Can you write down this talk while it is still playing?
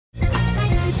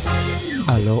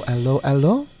Hello, hello,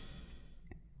 hello.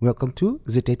 Welcome to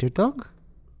the Tater Dog.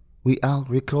 We are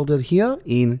recorded here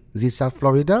in the South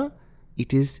Florida.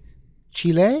 It is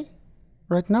Chile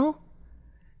right now.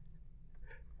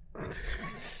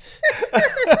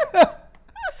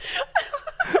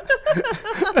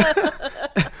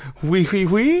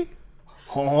 Oui.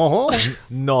 Oh.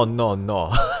 No.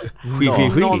 Oui.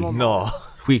 No.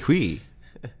 Oui.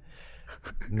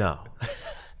 No.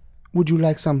 Would you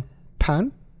like some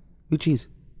pan, which is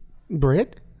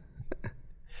bread?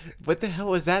 What the hell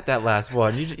was that last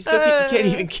one? You still you can't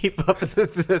even keep up with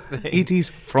the thing. It is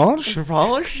French.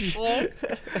 French?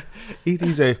 It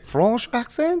is a French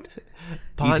accent.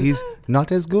 Pan? It is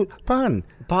not as good. Pan.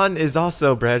 Pan is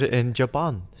also bread in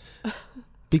Japan.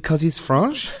 Because it's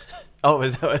French? Oh,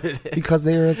 is that what it is? Because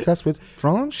they are obsessed with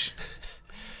French?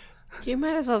 You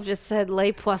might as well have just said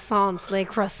les poissons, les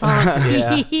croissants.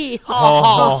 Yeah.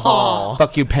 Oh.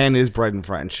 Fuck you, pan is bread in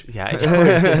French. Yeah, I know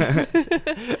it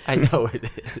is. I know it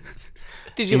is.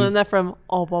 Did you learn that from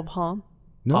Au Bob Han?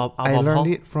 No, I learned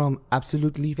it from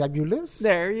Absolutely Fabulous.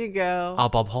 There you go. Au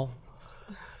Bob Hall.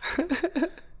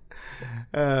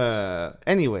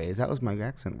 Anyways, that was my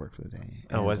accent work for the day.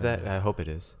 Oh, And, was that? I hope it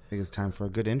is. I think it's time for a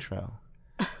good intro.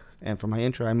 And for my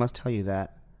intro, I must tell you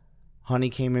that Honey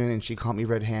came in and she caught me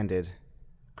red-handed,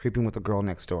 creeping with the girl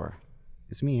next door.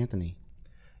 It's me, Anthony.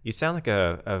 You sound like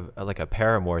a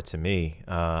paramour to me.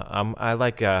 I'm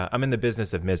in the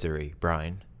business of misery,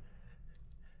 Brian.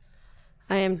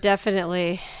 I am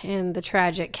definitely in the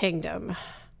tragic kingdom.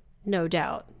 No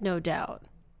doubt.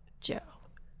 Joe.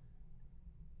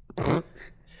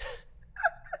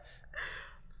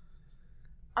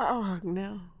 Oh,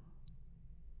 no.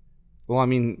 Well, I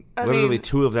mean, I literally mean-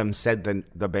 two of them said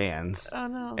the bands Oh,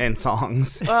 no. and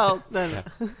songs. Well, then,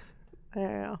 I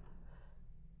don't know.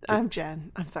 I'm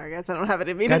Jen. I'm sorry, guys. I don't have it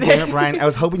in me God today. damn it, Brian. I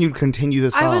was hoping you'd continue the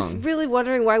song. I was really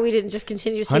wondering why we didn't just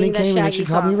continue Honey singing that came in and Shaggy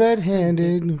she caught me song.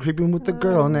 red-handed, creeping with the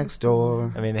girl next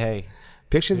door. I mean, hey.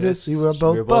 Picture this, we were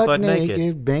both butt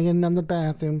naked, banging on the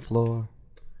bathroom floor.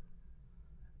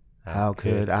 How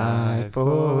could I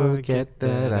forget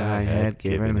that I had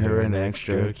given her an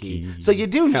extra key? So you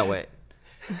do know it.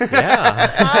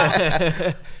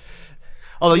 Yeah.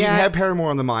 Although you Yeah. have Paramore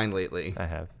on the mind lately. I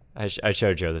have. I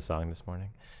showed Joe the song this morning.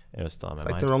 It was still on my It's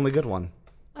like mind. their only good one.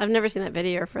 I've never seen that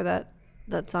video for that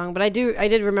song, but I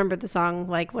did remember the song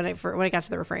like when I got to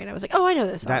the refrain. I was like, "Oh, I know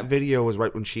this song." That video was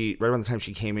right around the time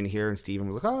she came in here, and Steven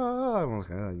was like, "Oh, I'm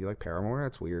like, oh, you like Paramore?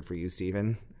 That's weird for you,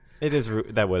 Steven." It is.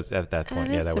 That was at that point.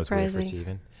 That Yeah, is that was weird for surprising.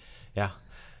 Steven. Yeah.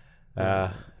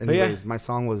 But Anyways, yeah. my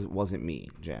song wasn't me,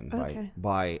 Jen, Okay.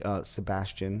 by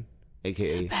Sebastian, aka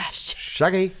Sebastian.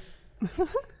 Shaggy.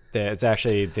 It's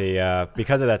actually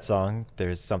because of that song.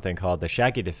 There's something called the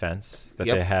Shaggy defense that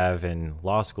Yep. they have in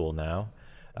law school now,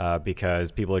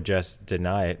 because people just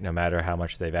deny it no matter how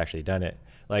much they've actually done it.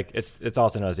 Like it's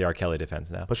also known as the R. Kelly defense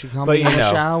now. But she called me in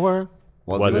the shower.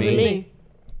 Wasn't Wasn't me.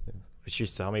 She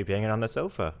saw me banging on the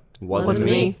sofa. Wasn't Wasn't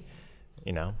me. me.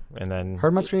 You know, and then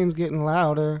Heard my screams getting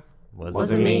louder.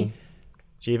 Wasn't me.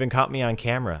 She even caught me on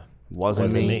camera.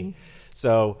 Wasn't me.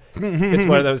 So it's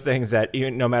one of those things that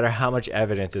even no matter how much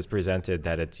evidence is presented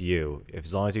that it's you, if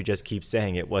as long as you just keep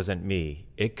saying it wasn't me,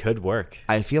 it could work.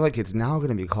 I feel like it's now going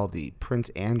to be called the Prince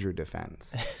Andrew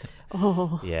defense.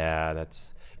 Yeah,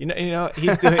 that's you know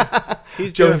he's doing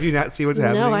Joe, have you not see what's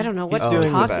happening? No, I don't know what He's you're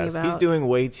doing the talking best. about. he's doing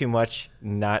way too much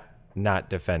not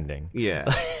defending.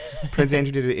 Yeah. Prince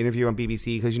Andrew did an interview on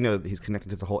BBC because he's connected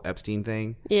to the whole Epstein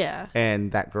thing. Yeah.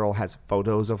 And that girl has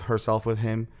photos of herself with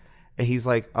him. And he's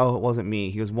like, "Oh, it wasn't me."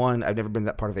 He goes, "One, I've never been to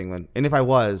that part of England. And if I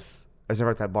was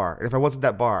never at that bar. And if I was at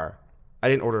that bar, I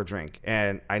didn't order a drink.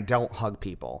 And I don't hug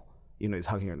people." He's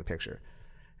hugging her in the picture.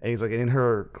 And he's like, and in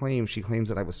her claim, she claims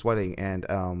that I was sweating. And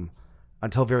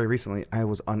until very recently, I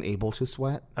was unable to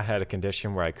sweat. I had a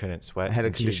condition where I couldn't sweat. I had a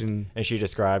and condition- and she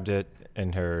described it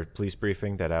in her police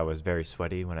briefing that I was very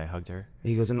sweaty when I hugged her.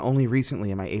 He goes, and only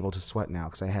recently am I able to sweat now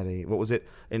because I had an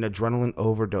adrenaline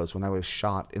overdose when I was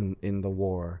shot in the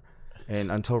war. And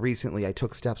until recently, I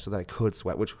took steps so that I could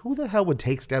sweat, which who the hell would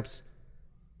take steps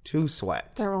to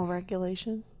sweat? Thermal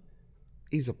regulation.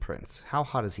 He's a prince. How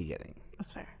hot is he getting?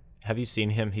 That's fair. Have you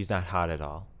seen him? He's not hot at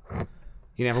all.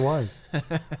 He never was.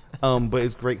 But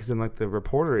it's great because then the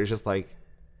reporter is just like,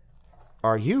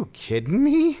 "Are you kidding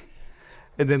me?"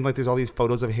 And then there's all these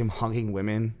photos of him hugging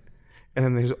women, and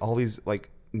then there's all these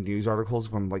news articles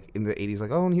from in the 80s,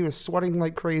 "Oh, and he was sweating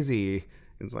like crazy."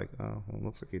 And it's like, oh, well,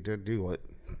 looks like he did do it.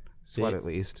 Sweat at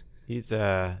least. He's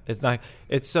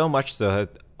it's so much so that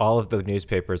all of the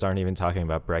newspapers aren't even talking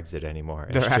about Brexit anymore.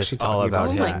 It's They're just actually all talking about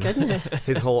Oh him. my goodness.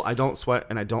 His whole, "I don't sweat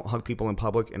and I don't hug people in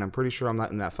public, and I'm pretty sure I'm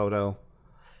not in that photo."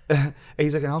 And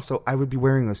he's like, and also, I would be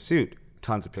wearing a suit.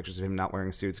 Tons of pictures of him not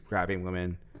wearing suits, grabbing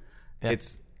women. Yeah.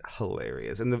 It's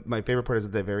hilarious. And my favorite part is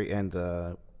at the very end,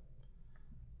 the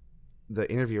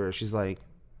interviewer, she's like,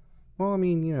 well, I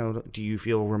mean, you know, do you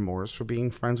feel remorse for being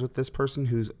friends with this person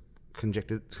who's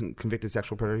convicted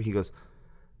sexual predator? He goes,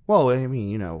 well, I mean,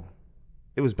 you know,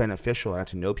 it was beneficial. I got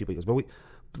to know people. He goes, but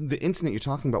the incident you're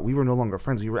talking about, we were no longer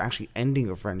friends. We were actually ending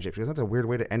a friendship. Because that's a weird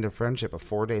way to end a friendship. A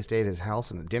 4-day stay at his house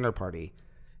and a dinner party.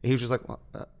 And he was just like, well,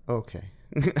 okay.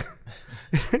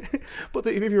 But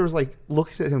the interviewer was like,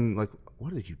 looks at him like,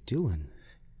 what are you doing?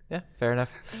 Yeah, fair enough.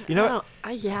 You know what?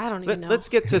 I don't even know. Let's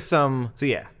get to some. So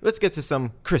yeah, Let's get to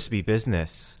some crispy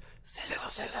business.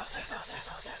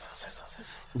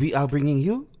 we are bringing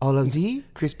you all of the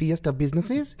crispiest of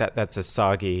businesses. That's a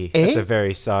soggy. Eh? That's a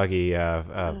very soggy voice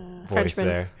Frenchman.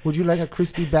 there. Would you like a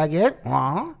crispy baguette?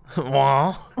 Wah.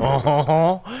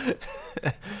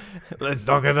 Let's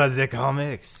talk about the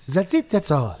comics. That's it.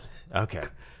 That's all. Okay,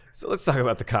 so let's talk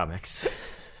about the comics.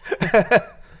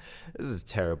 This is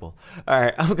terrible. All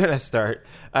right, I'm gonna start.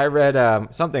 I read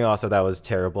something also that was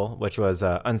terrible, which was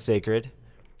Unsacred,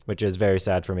 which is very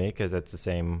sad for me because it's the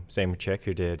same chick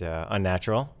who did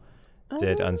Unnatural,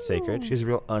 did Unsacred. She's a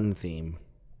real untheme.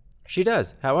 She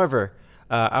does. However,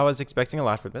 I was expecting a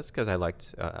lot from this because I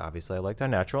liked, obviously, I liked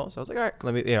Unnatural. So I was like, all right,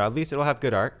 let me, you know, at least it'll have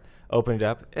good art. Open it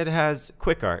up. It has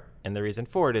quick art, and the reason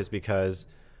for it is because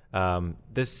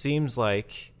this seems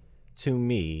like, to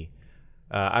me,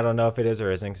 I don't know if it is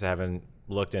or isn't because I haven't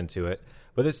looked into it,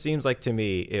 but it seems like to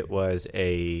me it was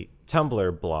a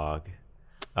Tumblr blog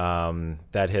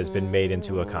that has been made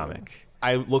into a comic.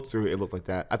 I looked through it. It looked like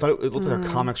that. I thought it looked like a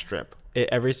comic strip.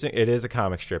 It is a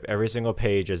comic strip. Every single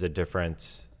page is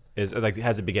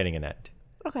has a beginning and end.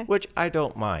 Okay. Which I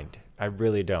don't mind. I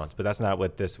really don't. But that's not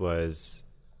what this was,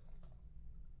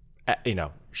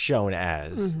 shown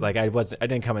as. Like I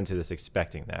didn't come into this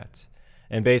expecting that.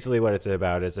 And basically what it's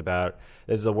about is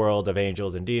this is a world of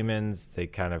angels and demons. They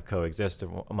kind of coexist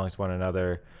amongst one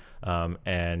another. Spoiler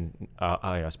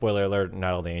alert,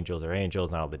 not all the angels are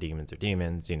angels, not all the demons are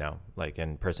demons, like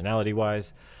in personality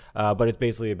wise. But it's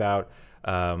basically about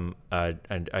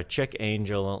a chick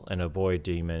angel and a boy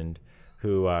demon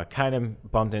who kind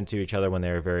of bumped into each other when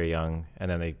they were very young,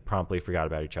 and then they promptly forgot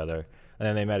about each other. And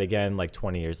then they met again like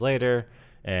 20 years later,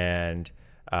 and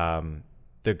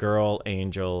the girl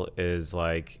angel is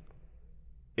like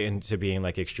into being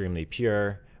like extremely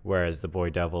pure, whereas the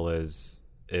boy devil is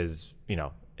a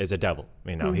devil.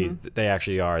 They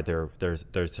actually are their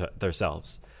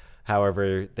selves.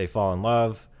 However, they fall in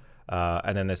love,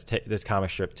 and then this comic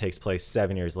strip takes place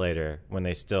 7 years later when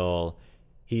he's still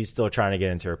trying to get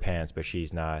into her pants, but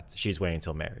she's not. She's waiting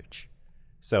until marriage.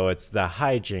 So it's the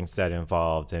hijinks that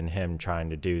involved in him trying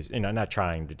to do, not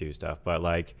trying to do stuff, but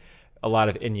like a lot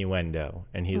of innuendo.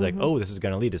 And he's like, oh, this is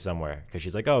going to lead to somewhere. Because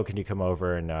she's like, oh, can you come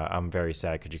over? And I'm very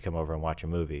sad. Could you come over and watch a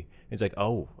movie? And he's like,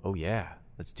 oh yeah,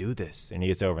 let's do this. And he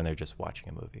gets over and they're just watching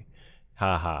a movie.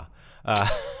 Ha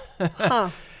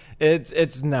ha.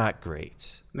 It's not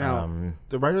great. Now,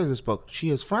 the writer of this book, she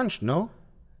is French, no?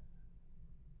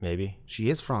 Maybe.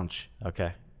 She is French.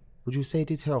 Okay. Would you say it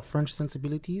is her French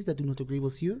sensibilities that do not agree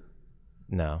with you?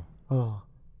 No. Oh.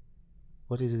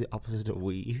 What is the opposite of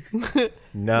we?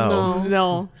 No.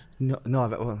 No. No,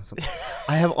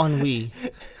 I have ennui.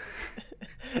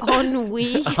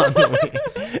 Ennui.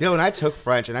 When I took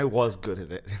French, and I was good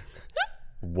at it.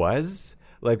 Was?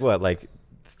 Like what? Like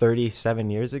 37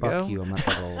 years ago? Fuck you, I'm not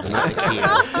that old. I'm not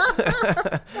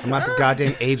Nakia. I'm not the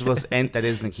goddamn ageless ent that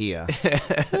is Nakia.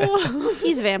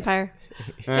 He's a vampire.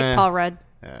 Take Paul Rudd.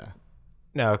 Yeah.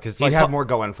 No, because He'd have more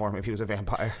going for him if he was a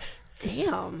vampire.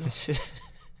 Damn.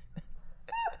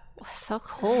 So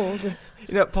cold.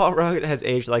 Paul Rudd has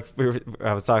aged like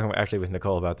I was talking actually with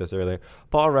Nicole about this earlier.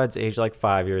 Paul Rudd's aged like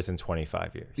 5 years and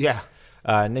 25 years. Yeah.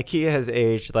 Nakia has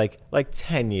aged like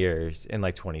 10 years and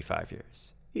like 25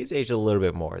 years. He's aged a little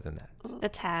bit more than that. A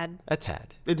tad. A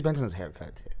tad. It depends on his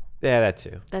haircut, too. Yeah, that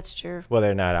too. That's true. Whether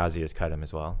or not Ozzy has cut him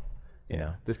as well.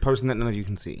 This person that none of you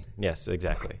can see. Yes,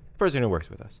 exactly. Person who works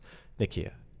with us.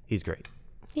 Nakia. He's great.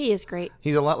 He is great.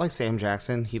 He's a lot like Sam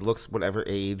Jackson. He looks whatever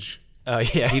age Oh,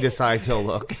 yeah. he decides he'll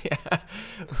look.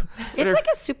 It's like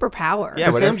a superpower.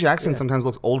 Yeah. But Sam Jackson sometimes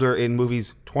looks older in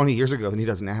movies 20 years ago than he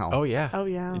does now. Oh, yeah. Oh,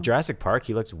 yeah. In Jurassic Park,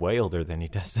 he looks way older than he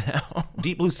does now.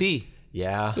 Deep Blue Sea.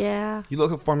 Yeah. Yeah. You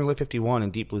look at Formula 51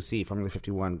 and Deep Blue Sea. Formula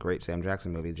 51, great Sam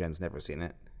Jackson movie. Jen's never seen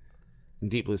it. In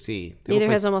Deep Blue Sea. Neither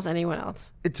has almost anyone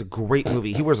else. It's a great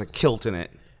movie. He wears a kilt in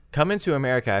it. Coming to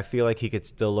America, I feel like he could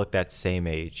still look that same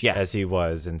age as he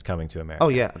was in Coming to America. Oh,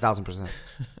 yeah, 1,000%.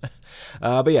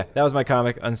 But yeah, that was my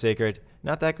comic, Unsacred.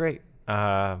 Not that great.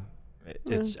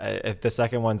 It's if the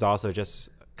second one's also just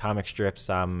comic strips,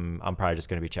 I'm probably just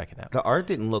going to be checking out. The art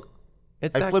didn't look.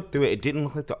 It's I not, flipped through it. It didn't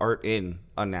look like the art in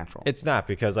Unnatural. It's not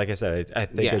because, like I said, I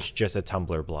think Yeah. it's just a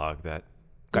Tumblr blog that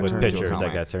Got with turned into a pictures that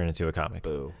comic. got turned into a comic.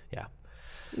 Boo. Yeah.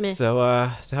 Meh. So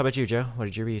how about you, Joe? What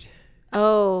did you read?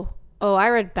 Oh, I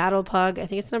read Battle Pug. I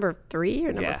think it's number 3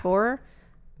 or number Yeah. 4.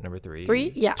 Number 3.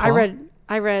 3? Yeah, Trois?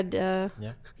 I read Yeah.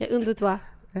 Un, deux, trois.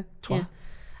 Yeah.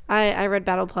 I read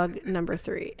Battle Pug number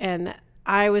 3, and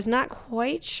I was not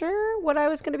quite sure what I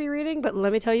was going to be reading, but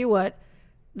let me tell you what.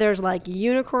 There's like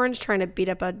unicorns trying to beat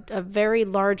up a very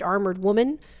large armored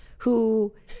woman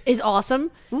who is awesome,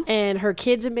 and her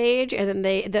kid's a mage, and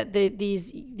then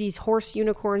these horse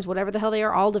unicorns, whatever the hell they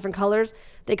are, all different colors.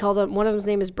 They call them, one of them's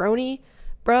name is Brony.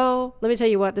 Bro, let me tell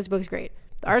you what, this book's great.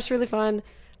 The art's really fun.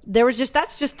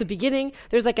 That's just the beginning.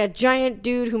 There's like a giant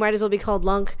dude who might as well be called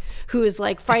Lunk, who is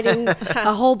like fighting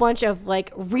a whole bunch of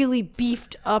like really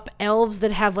beefed up elves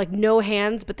that have like no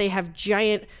hands, but they have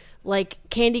giant like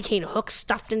candy cane hooks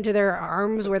stuffed into their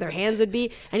arms where their hands would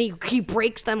be, and he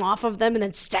breaks them off of them and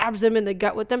then stabs them in the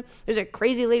gut with them. There's a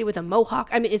crazy lady with a mohawk.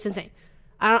 I mean, it's insane.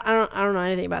 I don't know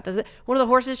anything about this. One of the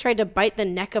horses tried to bite the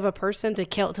neck of a person to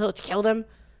kill them.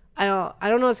 I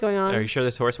don't know what's going on. Are you sure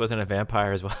this horse wasn't a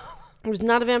vampire as well? It was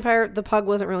not a vampire. The pug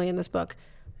wasn't really in this book.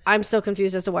 I'm still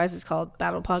confused as to why it's called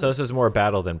Battle Pug. So this was more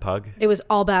battle than pug? It was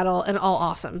all battle and all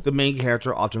awesome. The main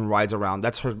character often rides around.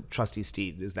 That's her trusty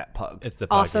steed. Is that pug? It's the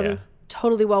pug, Awesome. yeah.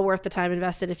 Totally well worth the time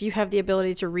invested. If you have the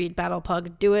ability to read Battle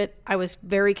Pug, do it. I was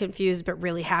very confused, but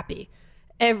really happy.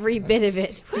 Every bit of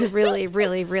it was really,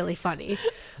 really, really funny.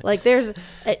 Like and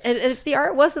if the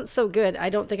art wasn't so good, I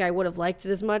don't think I would have liked it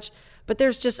as much. But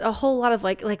there's just a whole lot of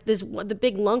the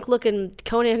big lunk looking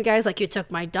Conan guy's like, you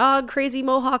took my dog, crazy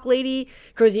Mohawk lady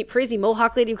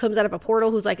who comes out of a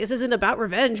portal who's like, this isn't about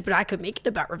revenge, but I could make it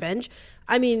about revenge.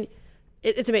 I mean,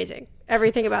 it's amazing.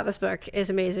 Everything about this book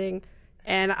is amazing.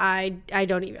 And I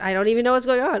don't even know what's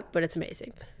going on, but it's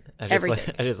amazing.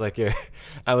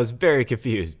 I was very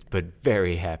confused, but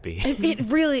very happy. It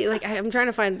really, like, I'm trying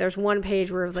to find, there's one page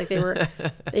where it was like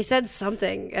they said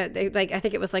something, I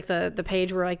think it was like the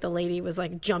page where like the lady was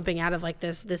like jumping out of like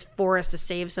this forest to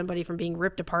save somebody from being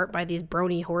ripped apart by these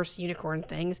brony horse unicorn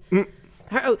things.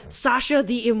 Sasha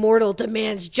the Immortal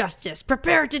demands justice.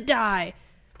 Prepare to die.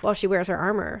 While she wears her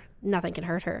armor, nothing can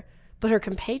hurt her. But her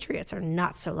compatriots are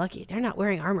not so lucky. They're not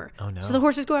wearing armor. Oh, no. So the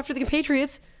horses go after the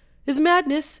compatriots. It's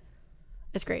madness.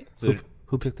 It's great. So,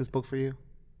 Who picked this book for you?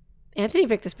 Anthony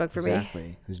picked this book for me.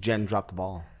 Exactly. Because Jen dropped the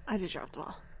ball. I did drop the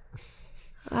ball.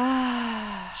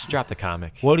 just drop the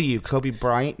comic. What are you, Kobe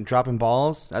Bryant dropping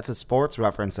balls? That's a sports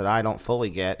reference that I don't fully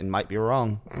get and might be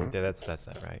wrong. Yeah, that's not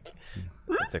right.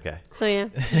 It's okay. So yeah.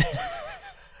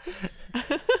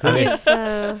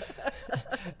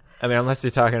 I mean, unless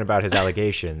you're talking about his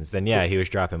allegations, then yeah, he was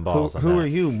dropping balls. Who are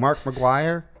you, Mark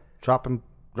McGuire? Dropping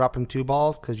 2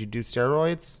 balls because you do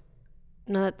steroids?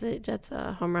 No, that's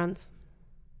home runs.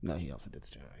 No, he also did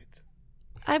steroids.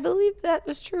 I believe that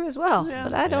was true as well, Yeah.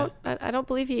 but I don't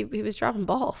believe he was dropping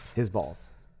balls. His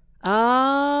balls.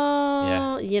 Oh,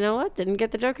 Yeah. You know what? Didn't get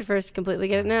the joke at first. Completely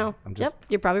get it now. I'm just- Yep,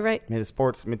 you're probably right. Made 2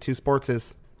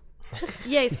 sportses.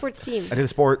 Yay, sports team. I did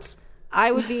sports.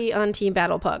 I would be on Team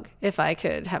Battle Pug if I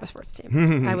could have a sports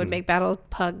team. I would make Battle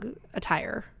Pug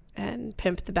attire and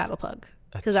pimp the Battle Pug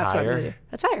because that's what I'm gonna do.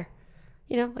 Attire,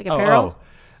 like apparel. Oh,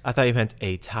 I thought you meant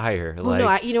a tire. Well,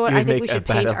 no, you know what? you I would think we make a should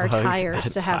paint Battle our Pug tires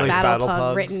to have Like Battle Battle Pug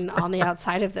Pugs. written on the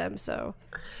outside of them. So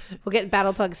we'll get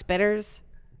Battle Pug spitters,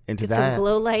 Into get some that.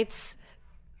 glow lights.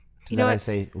 You know I what?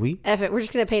 say, we? F it. We're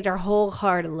just going to paint our whole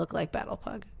car to look like Battle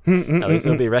Pug. At least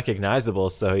it'll be recognizable,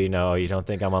 so you don't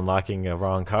think I'm unlocking a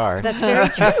wrong car. That's very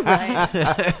true, Brian.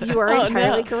 You are Oh,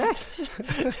 entirely no. correct.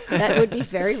 That would be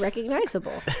very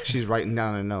recognizable. She's writing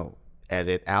down a note.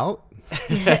 Edit out.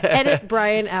 Edit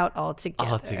Brian out altogether.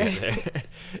 Altogether.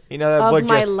 That Of would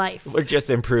my just, life. would just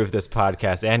improve this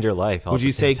podcast and your life. all Would at you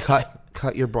the same say time.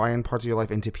 cut your Brian parts of your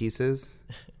life into pieces?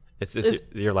 It's just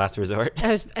your last resort?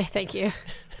 Thank you.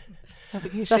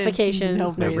 Suffocation.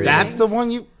 No breathing. That's the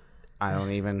one you... I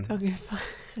don't even... Okay, fine.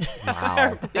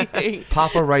 Wow.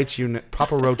 Papa Roach,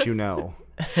 you know.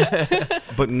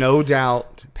 But no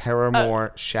doubt,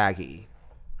 Paramore, Shaggy.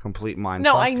 Complete mind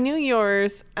No, fuck. I knew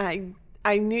yours.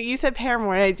 I knew you said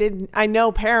Paramore. I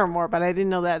know Paramore, but I didn't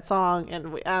know that song.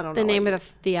 And I don't know. The name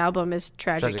of the album is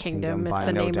Tragic Kingdom. by It's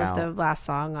the No name Doubt. of the last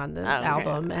song on the okay.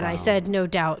 album. And I Wow. said no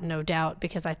doubt,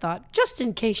 because I thought, just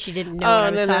in case she didn't know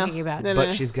what I was talking about. No,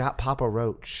 But she's got Papa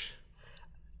Roach.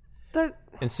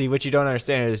 And see, what you don't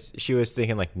understand is she was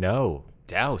thinking like, no,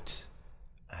 doubt.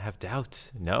 I have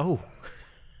doubt. No.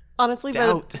 Honestly,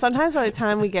 Doubt. but sometimes by the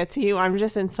time we get to you, I'm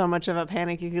just in so much of a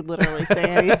panic. You could literally say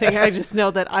anything. I just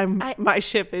know that my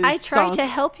ship is. I try sunk. to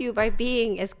help you by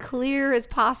being as clear as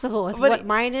possible with But what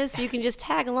mine is, so you can just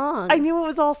tag along. I knew it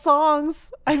was all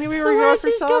songs. I knew we So were why going did for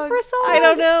you just go songs. for a song? I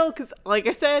don't know, because like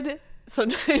I said,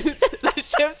 sometimes the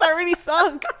ship's already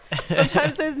sunk.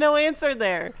 Sometimes there's no answer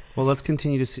there. Well, let's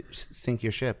continue to sink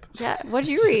your ship. Yeah, what'd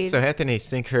you read? So Anthony,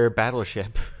 sink her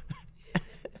battleship.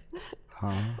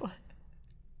 Huh?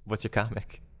 What's your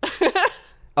comic?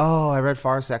 Oh, I read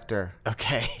Far Sector.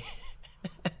 Okay.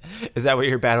 Is that where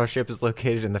your battleship is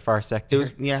located, in the far sector? It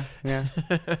was, yeah.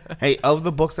 Hey, of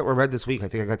the books that were read this week, I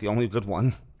think I got the only good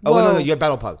one. Oh, no, Whoa. you had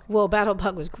Battle Pug. Well, Battle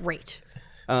Pug was great.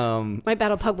 Um, My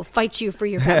Battle Pug will fight you for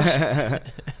your battleship.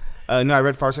 no, I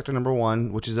read Far Sector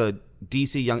 #1, which is a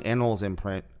DC Young Animals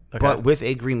imprint, but with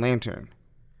a Green Lantern.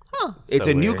 Huh. It's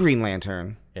So a new weird. Green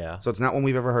Lantern. Yeah. So it's not one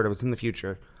we've ever heard of. It's in the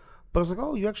future. But I was like,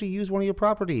 oh, you actually used one of your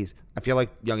properties. I feel like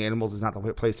Young Animals is not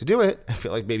the place to do it. I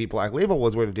feel like maybe Black Label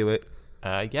was where to do it.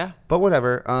 Yeah. But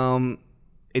whatever.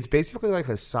 It's basically like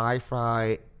a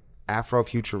sci-fi,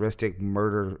 Afrofuturistic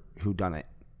murder whodunit.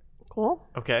 Cool.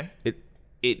 Okay.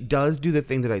 It does do the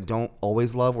thing that I don't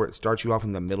always love, where it starts you off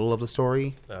in the middle of the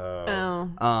story.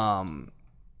 Oh.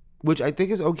 Which I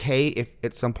think is okay if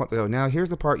at some point they go, now here's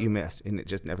the part you missed, and it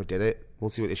just never did it. We'll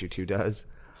see what issue 2 does.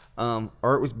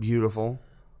 Art was beautiful.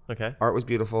 Okay. Art was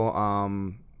beautiful. I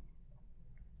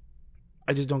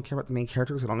just don't care about the main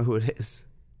character because I don't know who it is.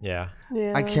 Yeah.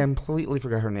 Yeah. I completely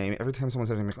forgot her name. Every time someone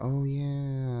said it, I'm like, oh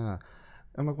yeah.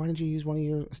 I'm like, why didn't you use one of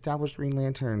your established Green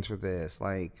Lanterns for this?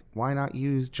 Like, why not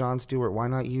use Jon Stewart? Why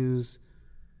not use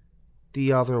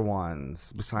the other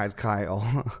ones besides Kyle?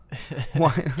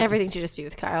 Why? Everything should just be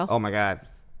with Kyle. Oh my God.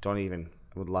 Don't even.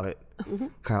 I would love it.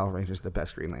 Kyle Rayner's the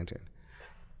best Green Lantern.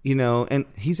 You know, and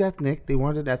he's ethnic. They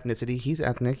wanted ethnicity. He's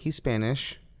ethnic. He's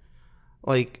Spanish.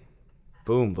 Like,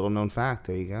 boom, little known fact.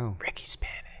 There you go. Ricky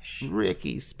Spanish.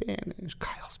 Ricky Spanish.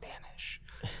 Kyle Spanish.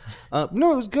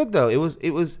 No, it was good though. It was,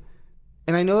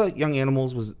 and I know that Young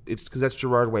Animals it's because that's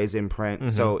Gerard Way's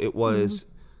imprint. So it was,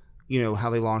 you know,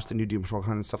 how they launched the new Doom Patrol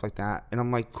Con and stuff like that. And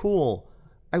I'm like, cool.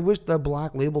 I wish the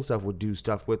Black Label stuff would do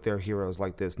stuff with their heroes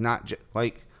like this. Not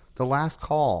like The Last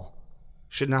Call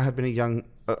should not have been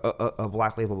a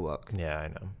Black Label book. Yeah, I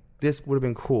know. This would have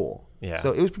been cool. Yeah.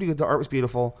 So it was pretty good. The art was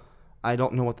beautiful. I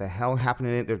don't know what the hell happened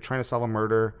in it. They're trying to solve a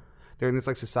murder. They're in this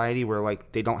like society where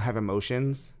like they don't have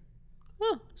emotions.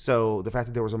 So the fact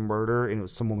that there was a murder and it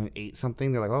was some woman ate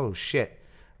something, they're like, oh shit.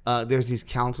 There's these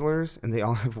counselors and they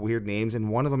all have weird names,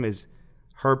 and one of them is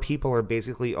her people are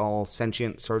basically all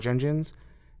sentient search engines,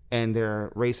 and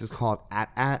their race is called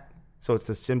AT-AT. So it's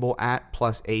the symbol at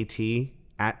plus AT,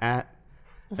 AT-AT.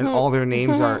 And all their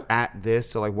names are at this.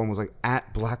 So like one was like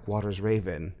at Blackwater's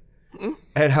Raven.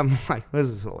 And I'm like, this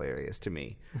is hilarious to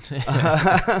me.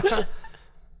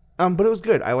 But it was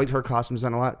good. I liked her costume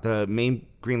design a lot. The main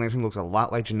Green Lantern looks a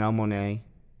lot like Janelle Monáe.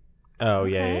 Oh,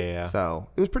 yeah. So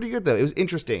it was pretty good though. It was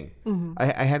interesting.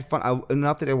 I had fun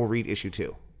enough that I will read issue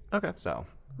 2. Okay. So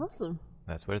Awesome.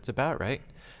 That's what it's about, right?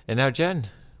 And now, Jen,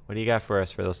 what do you got for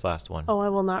us for this last one? Oh, I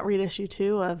will not read issue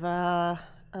 2 of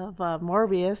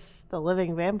Morbius, the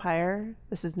Living Vampire.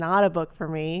 This is not a book for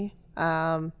me.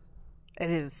 It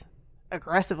is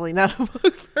aggressively not a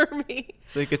book for me.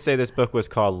 So you could say this book was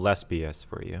called Lesbius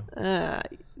for you.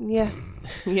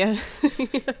 Yes. Yeah.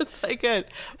 Yes, I could.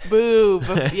 Boo.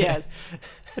 Yes.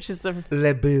 Which is the...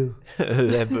 Le Boo.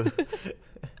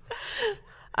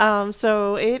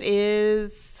 So it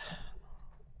is...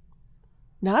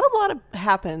 Not a lot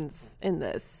happens in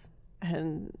this.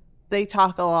 And they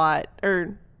talk a lot.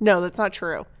 Or, no, that's not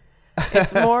true.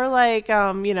 It's more like,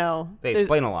 you know... They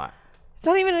explain a lot. It's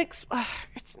not even...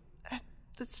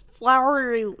 It's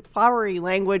flowery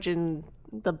language in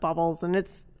the bubbles, and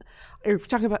you're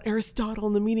talking about Aristotle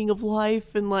and the meaning of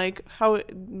life, and like how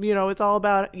it's all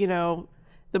about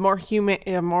the more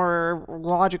human, more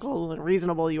logical and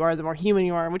reasonable you are, the more human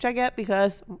you are, which I get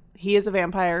because he is a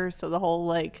vampire. So the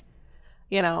whole I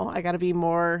got to be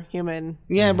more human.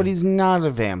 Yeah, but he's not a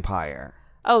vampire.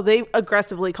 Oh, they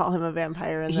aggressively call him a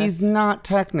vampire. He's not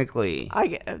technically. I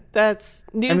get it. That's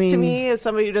news to me as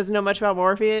somebody who doesn't know much about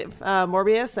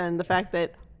Morbius, and the fact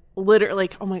that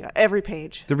literally, oh my god, every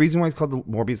page. The reason why it's called the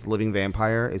Morbius the Living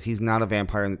Vampire is he's not a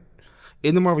vampire.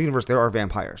 In the Marvel Universe, there are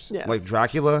vampires. Yes. Like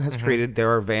Dracula has created,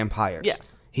 there are vampires.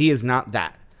 Yes. He is not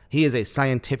that. He is a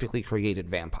scientifically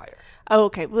created vampire. Oh,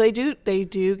 okay. Well, they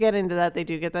do get into that. They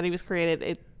do get that he was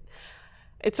created.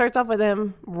 It starts off with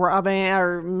him robbing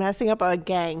or messing up a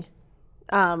gang,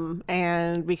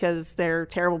 and because they're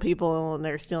terrible people and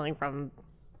they're stealing from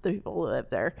the people who live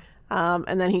there.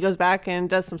 And then he goes back and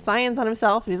does some science on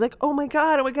himself. And he's like, oh my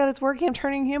God, it's working. I'm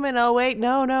turning human. Oh, wait,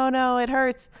 no, it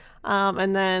hurts.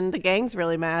 And then the gang's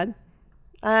really mad.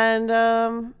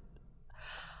 And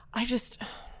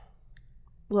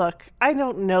look, I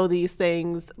don't know these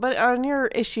things, but on your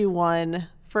issue 1,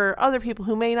 for other people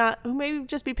who may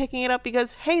just be picking it up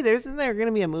because, hey, isn't there going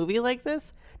to be a movie like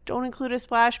this? Don't include a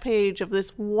splash page of this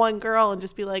one girl and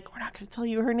just be like, we're not going to tell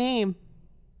you her name.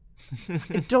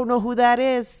 I don't know who that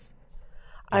is.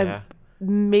 Yeah.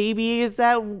 Maybe is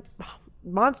that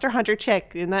Monster Hunter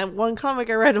chick in that one comic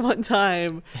I read one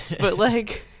time, but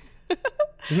like,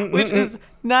 which is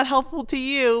not helpful to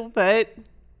you, but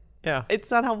Yeah. it's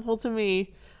not helpful to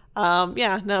me.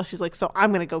 She's like, so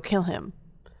I'm gonna go kill him,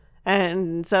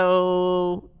 and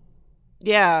so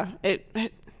I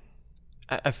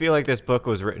feel like this book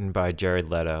was written by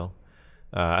Jared Leto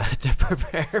to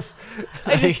prepare.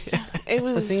 It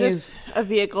was thing just a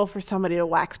vehicle for somebody to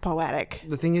wax poetic.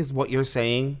 The thing is, what you're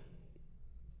saying,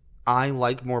 I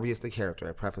like Morbius the character.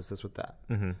 I preface this with that.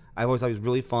 Mm-hmm. I always thought he was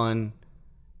really fun.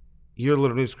 You're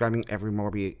literally describing every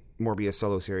Morbius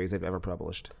solo series they've ever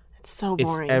published. It's so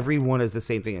boring. Every one is the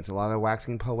same thing. It's a lot of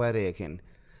waxing poetic, and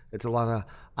it's a lot of,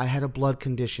 I had a blood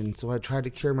condition, so I tried to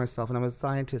cure myself, and I'm a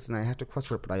scientist, and I have to quest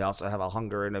for it, but I also have a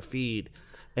hunger and a feed.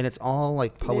 And it's all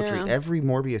like poetry. Yeah. Every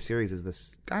Morbius series is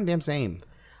this goddamn same.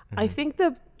 I think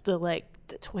the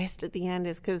twist at the end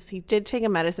is because he did take a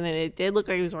medicine and it did look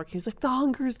like he was working. He's like, the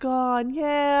hunger's gone,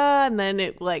 yeah. And then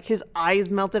it like his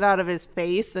eyes melted out of his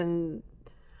face, and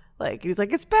like he's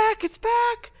like, it's back.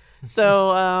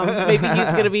 So maybe he's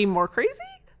gonna be more crazy.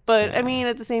 But I mean,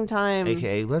 at the same time,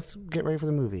 AKA, let's get ready for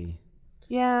the movie.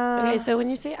 yeah. Okay, so when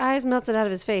you say eyes melted out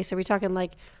of his face, are we talking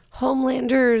like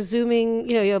Homelander zooming,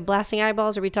 blasting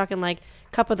eyeballs? Are we talking like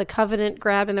Cup of the Covenant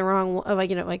grabbing the wrong,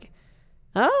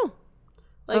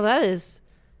 that is,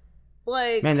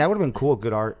 Like, Man, that would have been cool.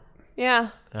 Good art. yeah.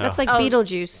 that's like Oh,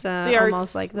 Beetlejuice, The art's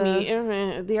almost like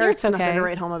the art's nothing okay. to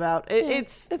write home about.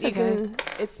 It's okay.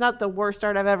 It's not the worst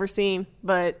art I've ever seen,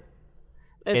 but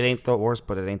It ain't the worst,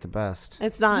 but it ain't the best.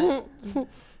 It's not.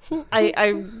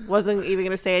 I wasn't even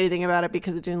going to say anything about it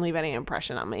because it didn't leave any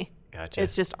impression on me. Gotcha.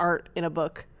 It's just art in a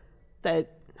book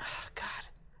that, God,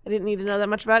 I didn't need to know that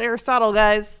much about Aristotle,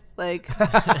 guys. Like,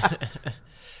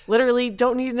 literally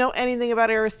don't need to know anything about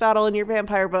Aristotle in your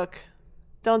vampire book.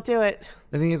 Don't do it.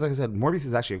 The thing is, like I said, Morbius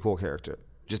is actually a cool character,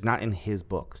 just not in his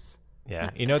books.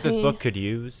 Yeah. You know what this See? book could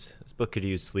use? This book could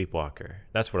use Sleepwalker.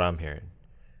 That's what I'm hearing.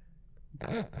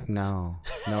 No,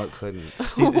 it couldn't.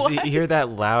 See, you hear that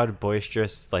loud,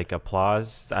 boisterous, like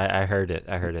applause? I heard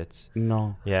it.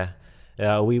 No, Yeah.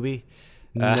 Wee wee.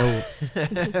 no,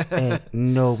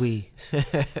 no, we.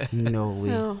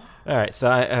 No, All right.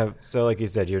 So like you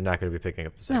said, you're not going to be picking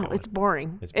up the second one. it's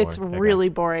boring. It's It's boring. Okay. really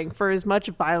boring. For as much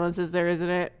violence as there is in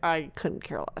it, I couldn't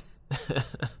care less.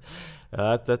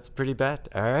 That's pretty bad.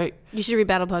 All right. You should read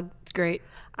Battle Bug. It's great.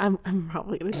 I'm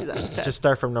probably going to do that instead. Just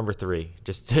start from number 3.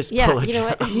 Just Yeah, pull it you know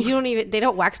what? down. You don't even. They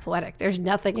don't wax poetic. There's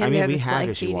nothing in there we that's have like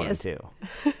issue 1 and genius.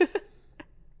 2.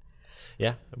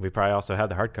 Yeah. We probably also have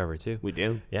the hardcover too. We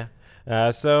do. Yeah.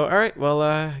 So, all right.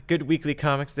 Well, good weekly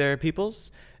comics there,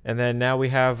 peoples. And then now we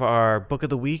have our book of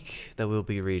the week that we'll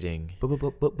be reading.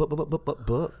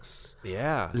 Books.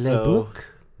 Yeah. Le book.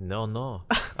 No.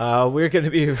 We're going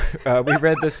to be, we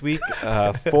read this week,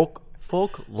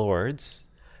 Folk Lords.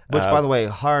 Which, by the way,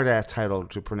 hard-ass title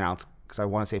to pronounce, because I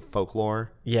want to say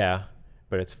folklore. Yeah.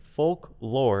 But it's Folk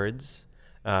Lords,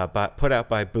 put out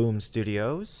by Boom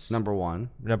Studios. Number 1.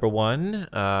 Number 1,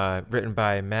 written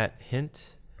by Matt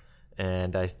Hint.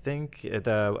 And I think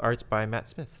the art's by Matt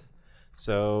Smith.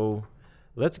 So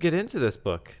let's get into this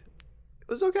book. It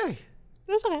was okay.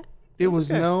 It was okay. It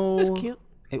was okay. no. It was cute.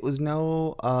 It was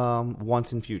no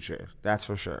Once and Future. That's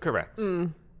for sure. Correct.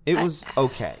 It was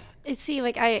okay. See,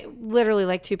 like I literally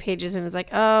like 2 pages, and it's like,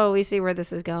 oh, we see where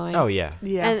this is going. Oh, yeah.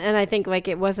 Yeah. And I think like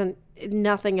it wasn't.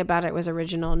 Nothing about it was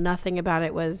original. Nothing about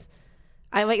it was.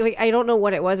 I don't know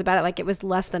what it was about it. Like it was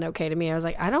less than okay to me. I was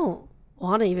like, I don't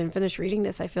want to even finish reading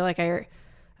this. I feel like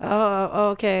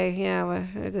okay, yeah,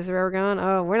 is this where we're going?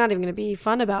 Oh, we're not even going to be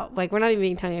fun about, like, we're not even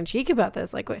being tongue in cheek about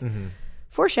this. Like,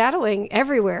 foreshadowing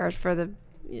everywhere for the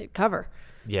cover.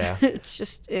 Yeah. It's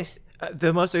just,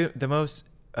 The most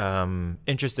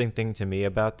interesting thing to me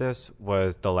about this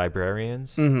was the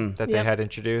librarians that they Yep. had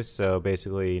introduced. So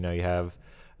basically, you have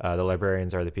the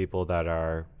librarians are the people that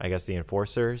are, I guess, the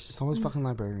enforcers. It's always fucking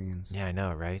librarians. Yeah, I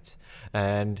know, right?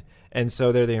 And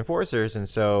so they're the enforcers, and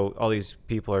so all these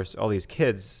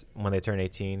kids, when they turn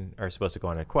 18, are supposed to go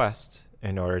on a quest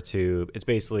in order to. It's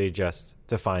basically just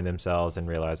to find themselves and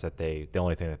realize that the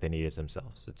only thing that they need is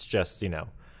themselves. It's just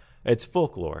It's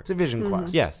folklore. It's a vision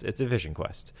quest. Yes, it's a vision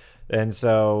quest. And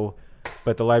so,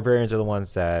 but the librarians are the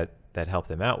ones that help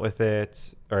them out with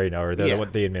it, or or they're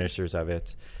the administrators of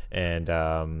it. And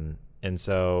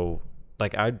so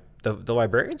like the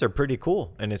librarians are pretty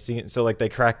cool, and it seems so like they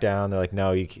crack down. They're like,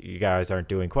 no, you guys aren't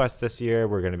doing quests this year.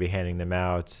 We're going to be handing them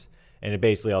out, and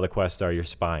basically all the quests are you're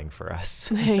spying for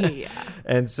us. Yeah.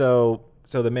 And so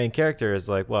the main character is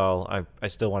like, well, I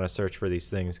still want to search for these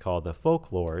things called the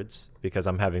folk lords because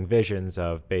I'm having visions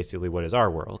of basically what is our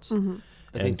world.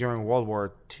 I think during World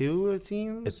War II, it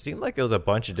seems. It seemed like it was a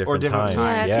bunch of different different times.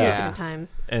 times. Yeah, it seems Yeah. different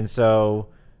times. And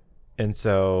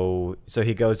so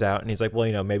he goes out and he's like,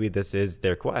 well, maybe this is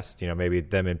their quest. Maybe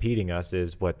them impeding us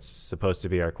is what's supposed to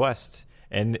be our quest.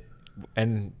 And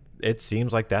it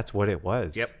seems like that's what it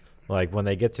was. Yep. Like when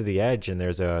they get to the edge and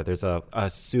there's a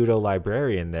pseudo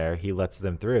librarian there, he lets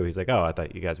them through. He's like, oh, I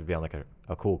thought you guys would be on like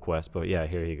a cool quest, but yeah,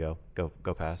 here you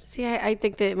go past. See, I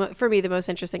think that for me, the most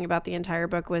interesting about the entire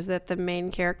book was that the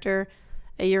main character,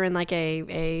 you're in like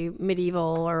a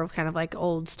medieval or kind of like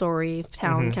old story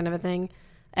town kind of a thing.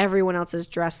 Everyone else is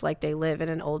dressed like they live in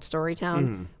an old story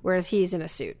town, whereas he's in a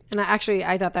suit. And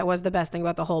I thought that was the best thing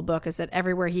about the whole book is that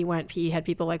everywhere he went, he had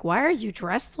people like, why are you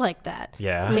dressed like that?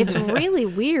 Yeah. It's really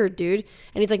weird, dude.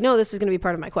 And he's like, no, this is going to be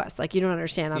part of my quest. Like, you don't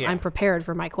understand. I'm prepared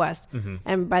for my quest.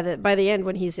 And by the end,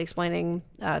 when he's explaining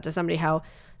to somebody how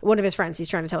one of his friends, he's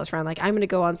trying to tell his friend, like, I'm going to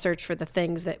go on search for the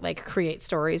things that like create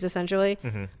stories, essentially.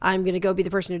 I'm going to go be the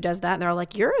person who does that. And they're all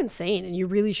like, you're insane. And you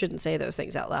really shouldn't say those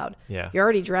things out loud. Yeah. You're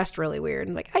already dressed really weird.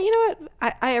 And like, you know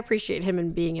what? I appreciate him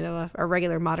in being in a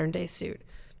regular modern day suit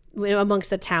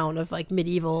amongst a town of like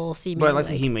medieval seeming. But I like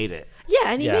that he made it.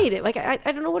 Yeah. And he made it. Like, I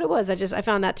don't know what it was. I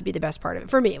found that to be the best part of it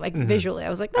for me. Like visually,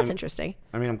 I was like, that's interesting.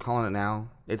 I mean, I'm calling it now.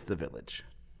 It's The Village.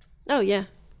 Oh yeah.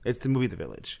 It's the movie The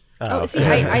Village. Oh, see,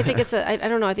 I think it's I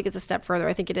don't know. I think it's a step further.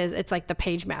 I think it is. It's like The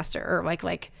Page Master or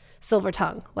like Silver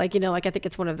Tongue. Like, like I think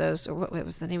it's one of those. Or what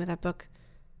was the name of that book?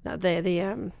 No,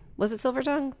 the was it Silver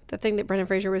Tongue? The thing that Brendan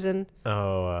Fraser was in.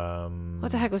 Oh,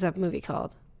 What the heck was that movie called?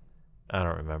 I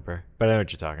don't remember, but I know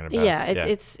what you're talking about.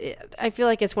 Yeah, I feel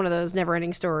like it's one of those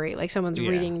never-ending story. Like someone's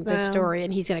reading this story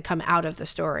and he's going to come out of the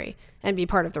story and be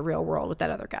part of the real world with that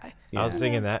other guy. I was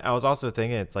thinking that. I was also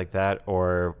thinking it's like that,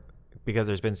 or because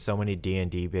there's been so many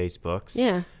D&D based books.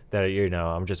 Yeah. That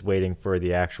I'm just waiting for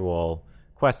the actual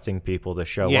questing people to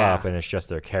show up, and it's just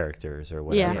their characters or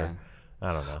whatever. Yeah.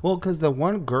 I don't know. Well, because the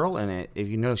one girl in it, if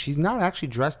you notice, she's not actually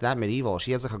dressed that medieval.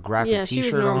 She has like a graphic Yeah, she was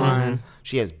T-shirt normal. on.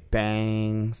 She has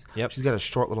bangs. Yep. She's got a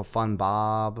short little fun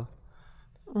bob.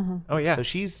 Oh yeah. So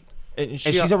she's and and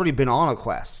she's already been on a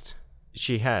quest.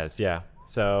 She has, yeah.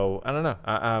 So I don't know.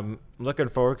 I'm looking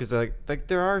forward because like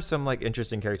there are some like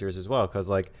interesting characters as well. Because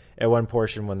like at one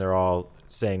portion when they're all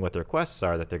saying what their quests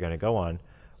are that they're going to go on,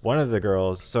 one of the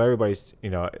girls. So everybody's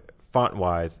font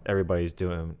wise,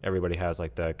 everybody has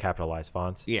like the capitalized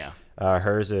fonts. Yeah.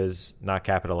 Hers is not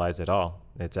capitalized at all.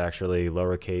 It's actually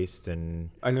lowercase and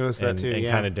I noticed that too, And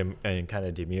yeah. kind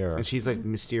of demure. And she's like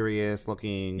mysterious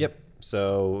looking. Yep.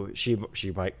 So she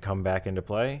might come back into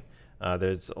play.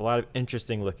 There's a lot of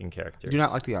interesting looking characters. I do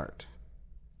not like the art.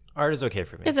 Art is okay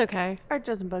for me. It's okay. Art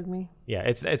doesn't bug me. Yeah,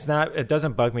 it's not. It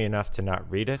doesn't bug me enough to not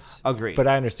read it. Agreed. But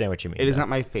I understand what you mean. It is though. not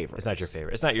my favorite. It's not your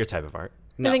favorite. It's not your type of art.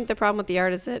 No. I think the problem with the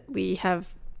art is that we have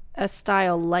a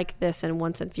style like this in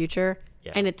Once and Future.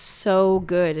 Yeah. And it's so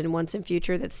good in Once and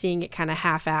Future that seeing it kind of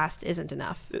half-assed isn't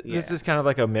enough. This is kind of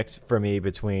like a mix for me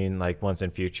between like Once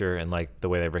and Future and like the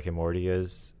way that Rick and Morty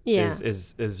is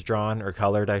drawn or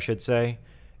colored, I should say.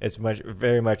 It's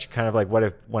very much kind of like what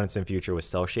if Once and Future was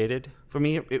cell shaded. For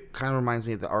me, it kind of reminds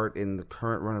me of the art in the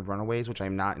current run of Runaways, which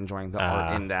I'm not enjoying the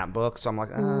art in that book. So I'm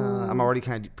like, I'm already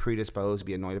kind of predisposed to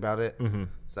be annoyed about it. Mm-hmm.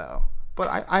 So, but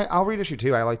I'll read issue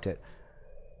 2. I liked it.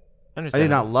 I did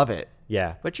not love it,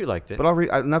 Yeah, but you liked it. but I'll read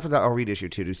enough of that. I'll read issue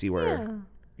 2 to see where.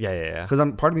 Yeah. Because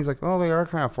part of me is like, oh, they are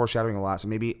kind of foreshadowing a lot, so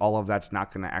maybe all of that's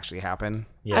not going to actually happen.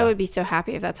 Yeah. I would be so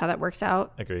happy if that's how that works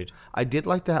out. Agreed. I did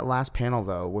like that last panel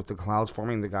though, with the clouds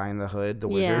forming the guy in the hood, the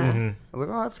wizard. Yeah. Mm-hmm. I was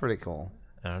like, oh, that's pretty cool.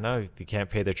 I don't know if you can't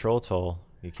pay the troll toll,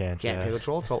 you can't Can't pay the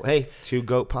troll toll. Hey, 2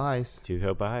 goat pies. 2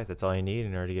 go buys. That's all you need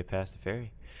in order to get past the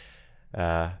ferry.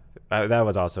 That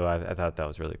was also I thought that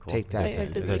was really cool. Take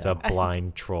that. There's a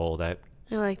blind troll that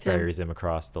I liked him. ferries him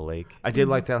across the lake. I did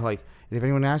like that. Like, and if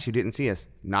anyone asks, you didn't see us.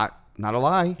 Not a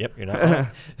lie. Yep, you're not wrong.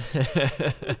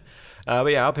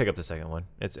 But yeah, I'll pick up the second one.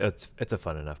 It's a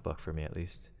fun enough book for me at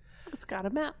least. It's got a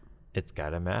map. It's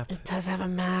got a map. It does have a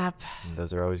map. And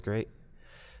those are always great.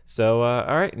 So all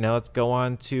right, now let's go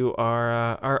on to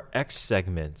our X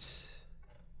segment.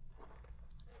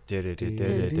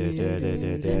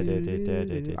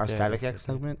 Our Static X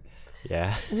segment.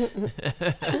 Yeah.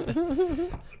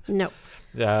 No.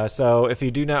 So if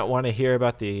you do not want to hear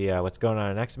about the what's going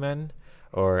on in X-Men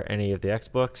or any of the X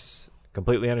books,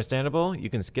 completely understandable. You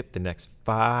can skip the next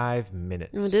 5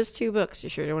 minutes. Well, it is 2 books. You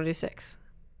sure don't want to do 6?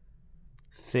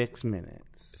 6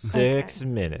 minutes. 6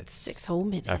 minutes. 6 whole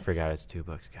minutes. I forgot it's 2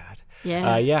 books. God.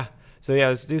 Yeah. Yeah. So yeah,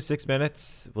 let's do 6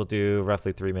 minutes. We'll do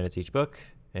roughly 3 minutes each book,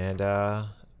 and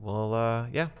we'll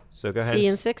yeah. So go ahead. See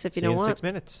you in 6 if you see don't in want. 6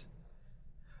 minutes.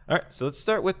 All right. So let's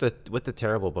start with the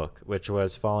terrible book, which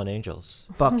was Fallen Angels.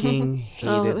 Fucking hated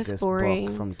Oh, it was this boring.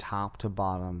 book from top to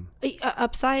bottom.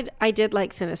 Upside, I did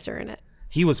like Sinister in it.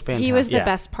 He was fantastic. He was the Yeah.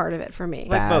 best part of it for me.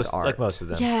 Bad Like art. most of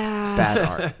them. Yeah. Bad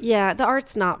art. Yeah, the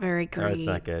art's not very All great. right, it's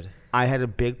not good. I had a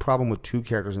big problem with 2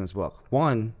 characters in this book.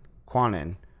 One,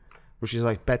 Quanon, where she's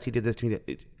like, Betsy did this to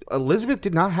me. Elizabeth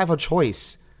did not have a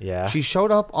choice. Yeah. She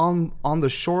showed up on the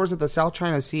shores of the South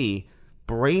China Sea,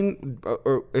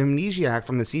 amnesiac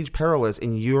from the Siege Perilous,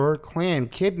 and your clan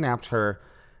kidnapped her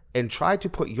and tried to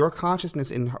put your consciousness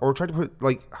in her, or tried to put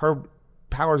like her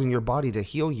powers in your body to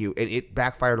heal you, and it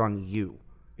backfired on you.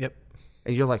 Yep.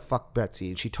 And you're like, fuck Betsy,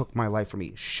 and she took my life from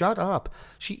me. Shut up.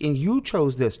 And you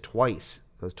chose this twice.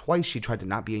 Because twice she tried to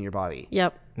not be in your body.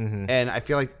 Yep. And I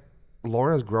feel like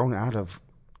Laura's grown out of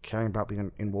caring about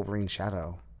being in Wolverine's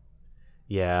shadow.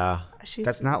 Yeah. She's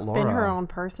That's not been her Laura. own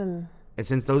person. And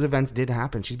since those events did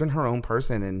happen, she's been her own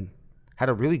person and had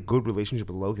a really good relationship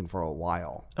with Logan for a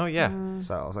while. Oh yeah.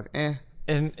 So I was like, eh.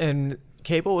 And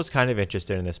Cable was kind of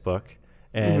interested in this book,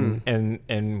 and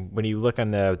and when you look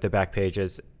on the back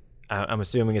pages, I'm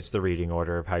assuming it's the reading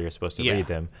order of how you're supposed to Yeah. read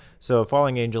them. So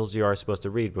Falling Angels you are supposed to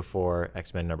read before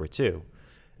X-Men number 2,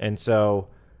 and so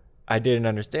I didn't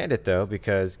understand it though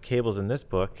because Cable's in this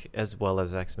book as well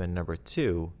as X-Men number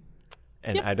 2,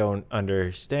 and I don't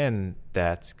understand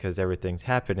that because everything's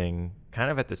happening kind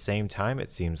of at the same time it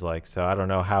seems like. So I don't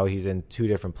know how he's in 2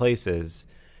 different places,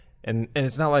 and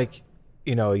it's not like,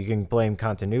 you know, you can blame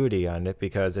continuity on it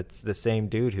because it's the same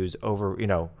dude who's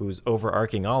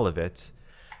overarching all of it,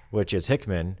 which is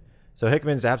Hickman. So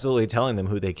Hickman's absolutely telling them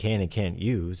who they can and can't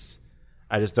use.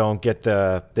 I just don't get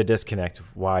the disconnect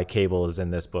why Cable is in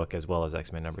this book as well as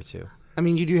X-Men number 2. I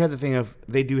mean, you do have the thing of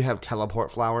they do have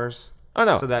teleport flowers. Oh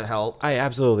no, So that helps. I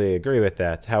absolutely agree with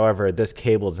that. However, this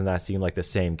Cable does not seem like the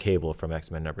same Cable from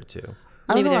X-Men number 2. I don't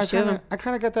Maybe know. there's 2 of them. I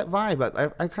kind of got that vibe,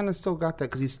 but I kind of still got that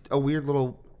because he's a weird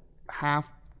little half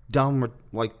dumb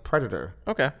like predator.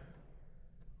 Okay.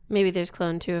 Maybe there's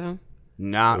clone 2 of them.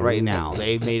 Not right now.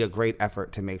 They made a great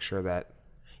effort to make sure that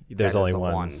There's That is only the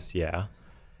one. one. Yeah.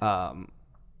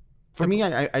 for me,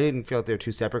 I didn't feel like they're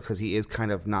too separate because he is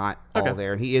kind of not all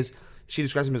there, and he is. She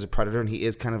describes him as a predator, and he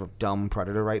is kind of a dumb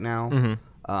predator right now,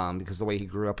 because the way he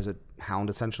grew up as a hound,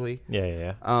 essentially.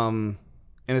 Yeah.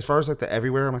 And as far as like the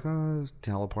everywhere, I'm like, oh, this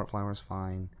teleport flower is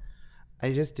fine.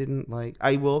 I just didn't like.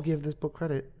 I will give this book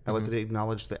credit. I like that it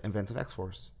acknowledged the events of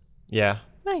X-Force. Yeah.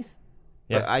 Nice.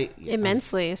 But Yeah.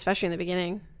 Immensely, especially in the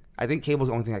beginning. I think Cable's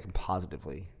the only thing I can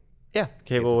positively. Yeah.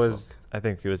 Cable was, I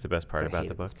think, he was the best part I about the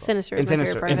hated book. Sinister And is my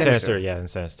Sinister. favorite part. And of it. Sinister, yeah, and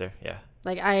Sinister, yeah.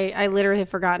 Like I literally have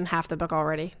forgotten half the book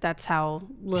already. That's how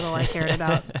little I cared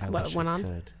about I what wish went I on.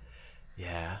 could.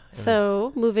 Yeah.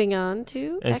 So moving on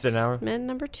to And so now- X-Men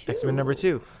number 2. X-Men number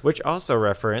 2, which also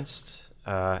referenced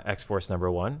X-Force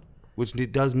number 1, Which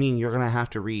does mean you're gonna have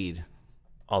to read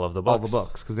all of the books. all the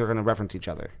books because they're gonna reference each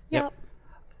other. Yep.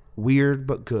 Weird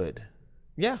but good.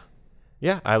 Yeah.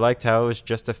 Yeah, I liked how it was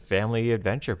just a family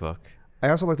adventure book. I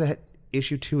also like that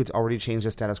issue 2. It's already changed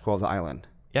the status quo of the island.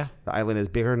 Yeah. The island is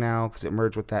bigger now because it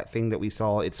merged with that thing that we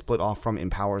saw. It split off from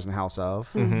Empowers and House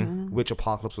of, which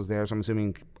Apocalypse was there. So I'm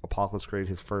assuming Apocalypse created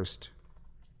his first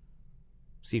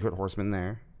secret horseman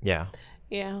there. Yeah.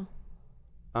 Yeah.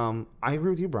 I agree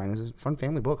with you, Brian. It's a fun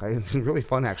family book. It's really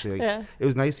fun, actually. Yeah. It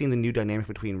was nice seeing the new dynamic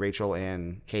between Rachel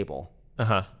and Cable.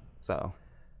 Uh-huh. So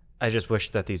I just wish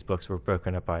that these books were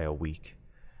broken up by a week.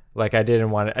 Like I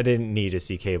didn't need to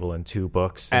see Cable in 2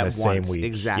 books in at the same once, week.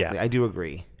 exactly. Yeah. I do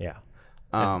agree. Yeah.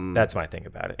 That's my thing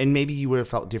about it. And maybe you would have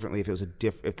felt differently if it was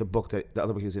if the book that the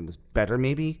other book he was in was better,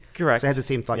 maybe. Correct. So I had the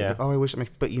same thought. Yeah. Like, oh, I wish.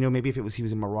 But maybe if it was he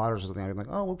was in Marauders or something, I'd be like,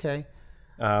 oh, okay.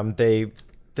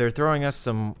 They're throwing in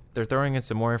some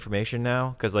more information now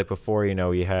because like before,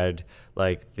 you had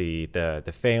like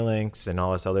the phalanx and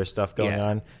all this other stuff going Yeah.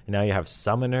 on, and now you have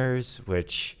summoners,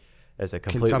 which is a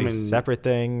completely summon separate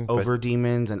thing. but Over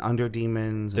demons and under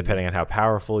demons. depending on how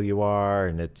powerful you are,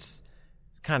 and it's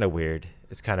kind of weird.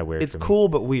 It's kind of weird. It's for me. cool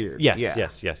but weird. Yes, Yeah.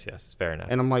 yes. Fair enough.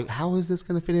 And I'm like, how is this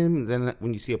going to fit in? And then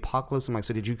when you see Apocalypse, I'm like,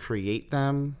 so did you create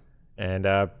them? And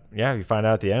you find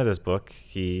out at the end of this book,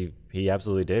 he he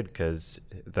absolutely did, because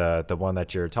the one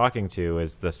that you're talking to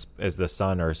is the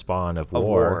son or spawn of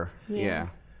war. Yeah.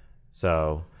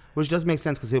 So Which does make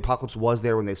sense because the apocalypse was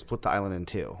there when they split the island in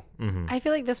two. I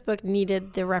feel like this book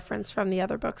needed the reference from the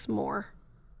other books more.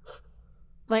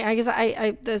 Like, I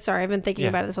guess sorry, I've been thinking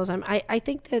about it this whole time. I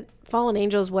think that Fallen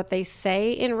Angels, what they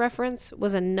say in reference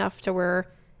was enough to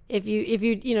where if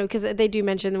you because they do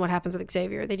mention what happens with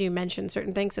Xavier. They do mention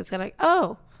certain things. So it's kind of like,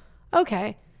 oh,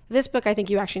 okay. This book, I think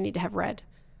you actually need to have read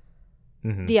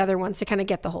the other ones to kind of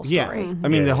get the whole story. Yeah. I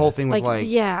mean, the whole thing was Like,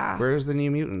 yeah. where's the New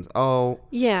Mutants? Oh,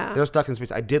 Yeah. they're stuck in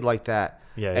space. I did like that.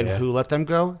 Yeah, And yeah. who let them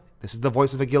go? This is the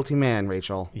voice of a guilty man,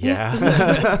 Rachel. yeah,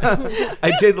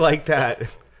 I did like that.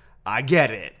 I get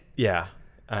it. yeah,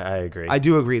 I agree. I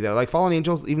do agree, though. Like, Fallen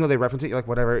Angels, even though they reference it, you're like,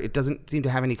 whatever, it doesn't seem to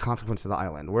have any consequence to the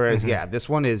island. Whereas, yeah, this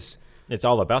one is... It's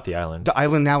all about the island. The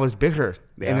island now is bigger.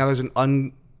 Yeah. And now there's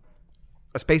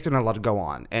a space they're not allowed to go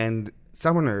on. And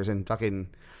summoners and fucking...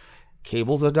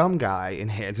 Cable's a dumb guy and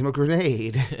hands him a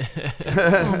grenade.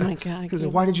 Oh my god. He's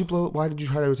like, why did you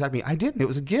try to attack me? I didn't. It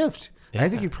was a gift. I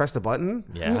think you pressed the button.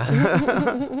 Yeah,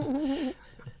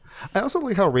 I also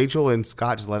like how Rachel and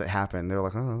Scott just let it happen. They're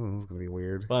like, oh, this is going to be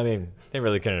weird. well, I mean, they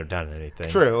really couldn't have done anything.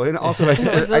 True. And also, I nothing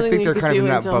think you they're could kind of do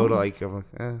in that until- boat like,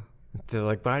 They're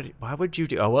like, why would you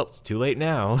do? Oh well, it's too late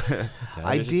now. So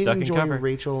I just did duck and enjoy cover.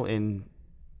 Rachel and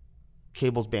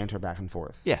Cable's banter back and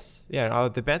forth. Yes, yeah.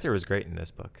 The banter was great in this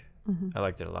book. I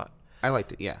liked it a lot. I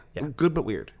liked it, yeah. Yeah. Good but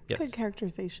weird. Yes, Good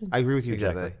characterization. I agree with you,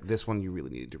 Exactly. Joe, that this one you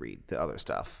really needed to read the other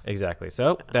stuff. exactly.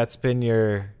 So that's been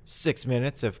your 6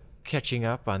 minutes of catching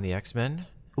up on the X-Men.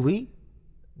 Oui,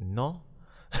 No,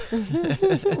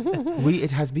 oui,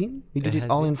 it has been. We did it has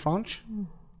all been. in French.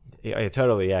 yeah,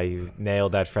 totally. Yeah, you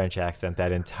nailed that French accent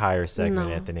that entire segment,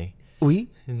 No. Anthony. Oui.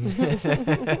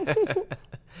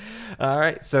 All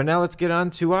right, so now let's get on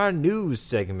to our news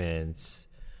segments.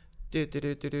 La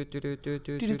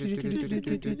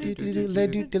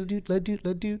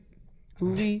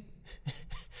Oui.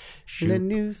 La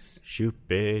news.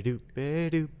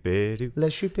 Shoop-a-doop-a-doop-a-doop. La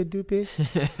choupe-doupe.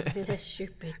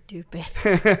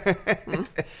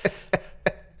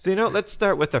 So, let's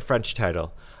start with the French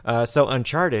title. So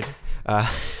Uncharted,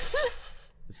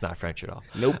 it's not French at all.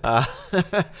 Nope.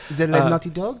 The Naughty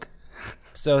Dog?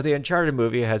 So the Uncharted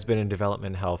movie has been in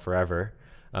development hell forever,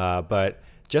 but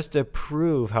just to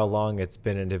prove how long it's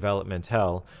been in development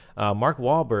hell, Mark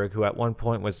Wahlberg, who at one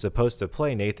point was supposed to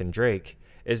play Nathan Drake,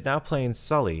 is now playing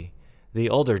Sully, the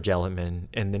older gentleman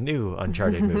in the new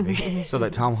Uncharted movie. So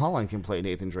that Tom Holland can play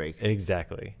Nathan Drake.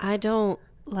 Exactly. I don't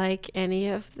like any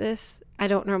of this. I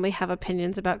don't normally have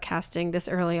opinions about casting this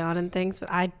early on and things,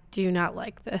 but I do not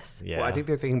like this. Yeah. Well, I think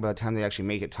they're thinking by the time they actually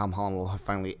make it, Tom Holland will have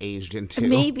finally aged into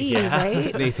Maybe,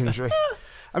 right? Nathan Drake.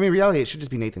 I mean, in reality, it should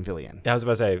just be Nathan Fillion. I was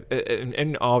about to say,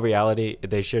 in all reality,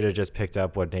 they should have just picked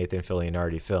up what Nathan Fillion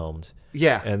already filmed.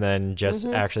 Yeah. And then just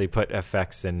actually put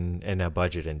effects and a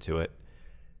budget into it.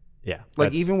 Yeah. Like,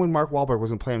 that's- even when Mark Wahlberg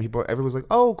wasn't playing, everyone was like,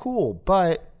 oh, cool.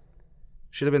 But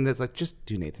should have been this, like, just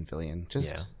do Nathan Fillion.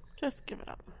 Just. Yeah. Just give it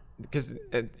up. Because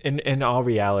in all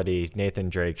reality, Nathan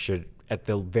Drake should, at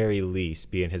the very least,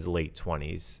 be in his late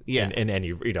 20s. Yeah. In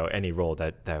any any role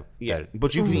that Yeah. that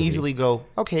But you can easily go,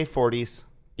 okay, 40s.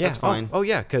 yeah. That's fine. Oh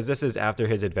yeah, because this is after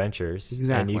his adventures,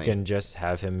 Exactly. and you can just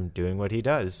have him doing what he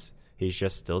does. He's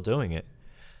just still doing it.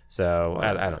 So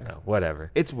I don't know.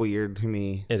 Whatever. It's weird to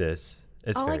me. It is.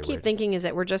 It's All very I keep weird. thinking is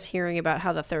that we're just hearing about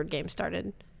how the third game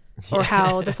started. Or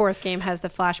how the fourth game has the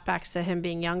flashbacks to him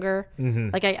being younger.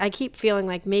 Like I keep feeling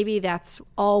like maybe that's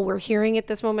all we're hearing at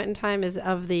this moment in time is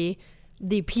of the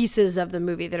pieces of the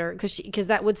movie that are because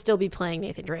that would still be playing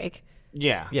Nathan Drake.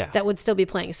 Yeah. Yeah. That would still be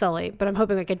playing Sully, but I'm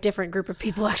hoping like a different group of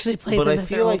people actually play But them I as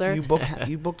feel they're like older.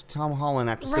 you booked Tom Holland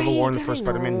after Civil War and the Right, first I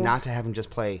Spider-Man know. not to have him just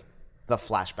play the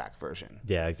flashback version.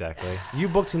 Yeah. Exactly. You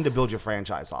booked him to build your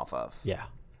franchise off of. Yeah.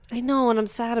 I know, and I'm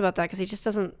sad about that because he just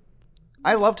doesn't.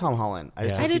 I love Tom Holland. I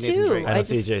just Yeah. don't I see do Nathan too. Drake. I I don't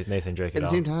see just- Nathan Drake At at the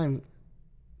all. same time,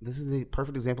 this is the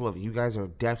perfect example of you guys are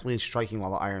definitely striking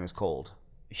while the iron is cold.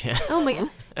 Yeah. Oh my!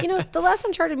 The last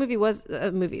Uncharted movie was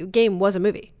a movie. Game was a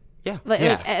movie. Yeah. Like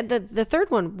the third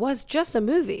one was just a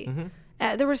movie.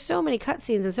 There were so many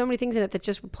cutscenes and so many things in it that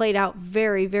just played out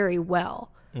very, very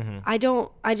well. I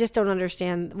just don't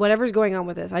understand whatever's going on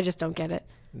with this. I just don't get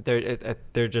it.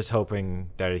 They're just hoping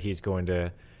that he's going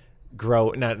to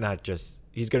grow, not just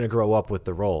he's going to grow up with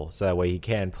the role, so that way he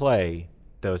can play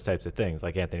those types of things,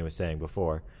 like Anthony was saying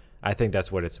before. I think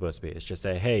that's what it's supposed to be. It's just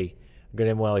say, hey, get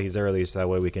him while he's early, so that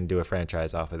way we can do a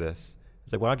franchise off of this.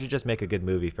 It's like, why don't you just make a good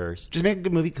movie first? Just make a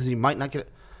good movie because you might not get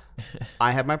it.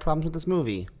 I have my problems with this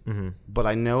movie, but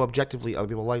I know objectively other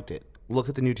people liked it. Look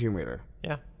at the new Tomb Raider.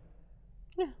 Yeah.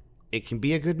 It can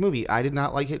be a good movie. I did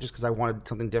not like it just because I wanted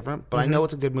something different, but I know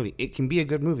it's a good movie. It can be a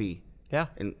good movie Yeah,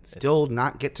 and still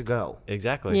not get to go.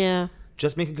 exactly. Yeah.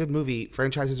 Just make a good movie.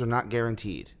 Franchises are not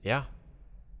guaranteed. Yeah.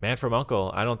 Man from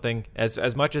Uncle, I don't think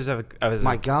as much as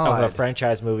My God. of a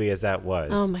franchise movie as that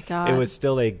was. Oh, my God. It was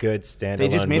still a good standalone. They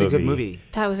just made a good movie.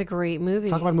 That was a great movie.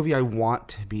 Talk about a movie I want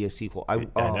to be a sequel. I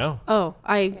know. Oh,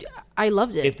 I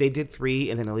loved it. If they did 3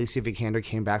 and then Alicia Vikander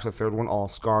came back for the third one all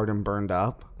scarred and burned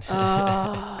up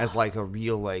as like a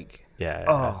real like, Yeah.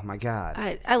 oh my God.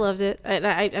 I loved it.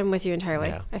 I'm with you entirely.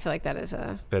 Yeah. I feel like that is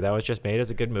a. But that was just made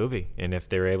as a good movie, and if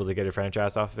they were able to get a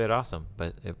franchise off of it, awesome.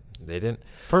 But they didn't.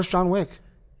 First John Wick.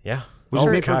 Yeah. Was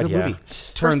made for a good yeah. movie.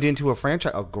 Turned into a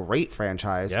franchise, a great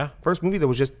franchise. Yeah. First movie that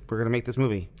was just, we're going to make this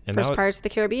movie. And First that was- Pirates of the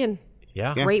Caribbean.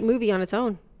 Yeah. Great movie on its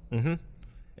own. And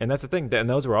that's the thing. And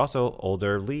those were also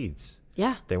older leads.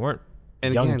 Yeah. They weren't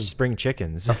And young again, spring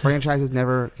chickens. A franchise is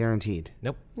never guaranteed.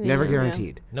 Nope. Never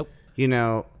guaranteed. Nope. You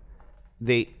know,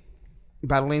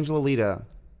 Battle Angel Alita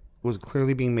was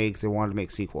clearly being made because they wanted to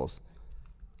make sequels.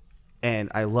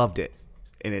 And I loved it.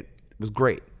 And it was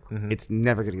great. It's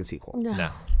never going to get a sequel. No.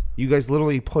 You guys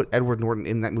literally put Edward Norton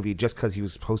in that movie just because he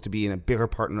was supposed to be in a bigger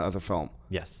part in another film.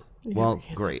 Yes. Well,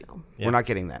 great. Yeah. We're not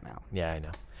getting that now. Yeah, I know.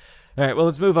 All right, well,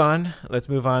 let's move on. Let's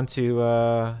move on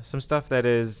to some stuff that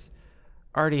is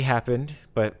already happened,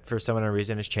 but for some unknown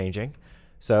reason is changing.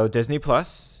 So Disney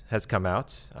Plus has come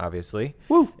out, obviously.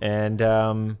 Woo. And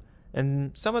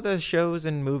some of the shows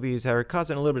and movies are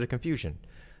causing a little bit of confusion.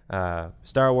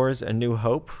 Star Wars A New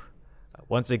Hope,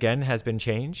 once again, has been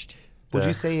changed. Would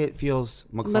you say it feels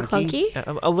McClunky?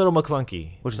 McClunky? A little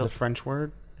McClunky. Which is a French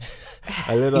word?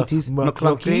 A little It is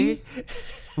McClunky.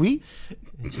 Oui.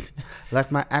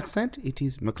 Like my accent, it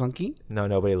is McClunky. No,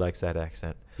 nobody likes that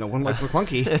accent. No one likes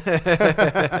McClunky.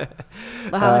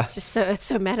 Wow, it's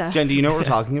so meta. Jen, do you know what we're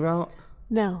talking about?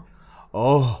 No.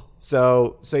 Oh.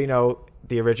 So you know,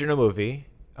 the original movie,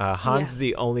 Han's Yes.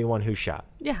 the only one who shot.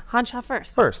 Yeah, Han shot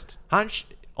first. First. Han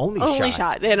only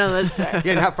shot. Yeah, no, that's fair.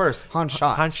 Yeah, not first. Han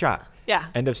shot. Han shot. Yeah.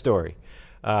 End of story.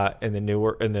 In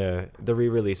the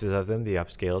re-releases of them, the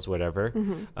upscales, whatever.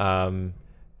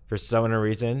 For some unknown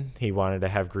reason, he wanted to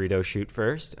have Greedo shoot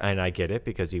first, and I get it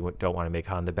because you don't want to make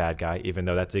Han the bad guy, even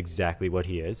though that's exactly what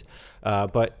he is.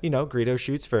 But you know, Greedo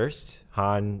shoots first.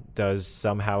 Han does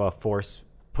somehow a force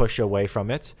push away from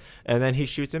it, and then he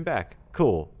shoots him back.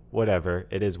 Cool, whatever.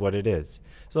 It is what it is.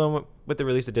 So with the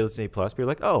release of Disney Plus, we were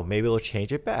like, oh, maybe we'll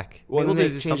change it back. Well, Maybe then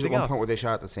they do changed it at something one else. point where they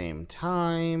shot at the same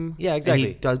time. Yeah, And exactly.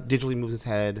 he does digitally moves his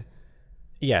head.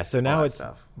 Yeah, so now that it's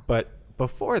stuff. but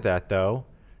before that though,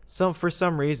 for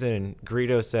some reason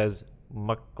Greedo says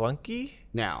McClunky.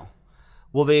 Now,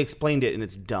 well, they explained it and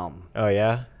it's dumb. Oh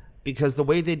yeah, Because the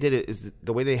way they did it is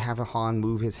the way they have a Han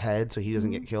move his head so he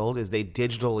doesn't get killed is they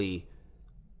digitally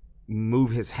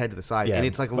move his head to the side. Yeah, And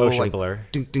it's like a little motion like blur.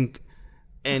 dunk dunk.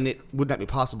 And it would not be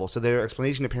possible. So their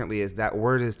explanation apparently is that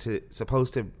word is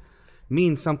supposed to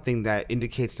mean something that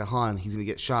indicates to Han he's going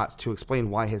to get shots to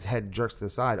explain why his head jerks to the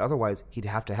side. Otherwise, he'd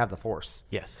have to have the Force.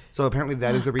 yes. So apparently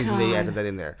that is the reason they God. added that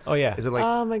in there. Oh, yeah. Is it like,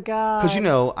 Oh my god. because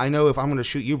I know if I'm going to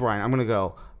shoot you, Brian, I'm going to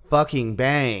go fucking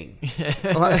bang.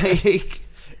 Like,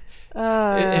 It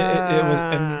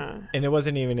was, and it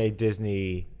wasn't even a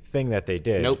Disney thing that they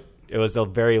did. Nope. It was the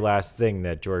very last thing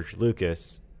that George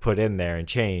Lucas put in there and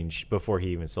changed before he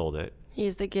even sold it.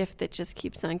 He's the gift that just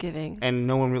keeps on giving. and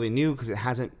no one really knew because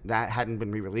that hadn't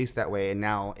been re-released that way, and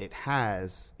now it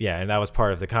has. Yeah, and that was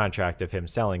part of the contract of him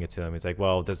selling it to them. He's like,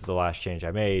 well, this is the last change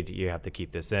I made. You have to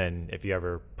keep this in if you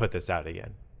ever put this out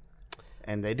again.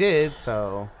 And they did,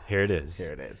 so Here it is.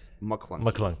 here it is. McClunky.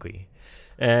 McClunky.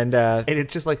 And And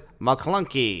it's just like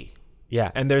McClunky, yeah,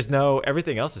 and there's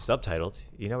everything else is subtitled.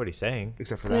 You know what he's saying,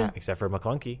 except for that. except for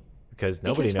McClunky, because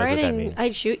nobody Because knows what that writing, means.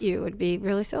 I'd shoot you would be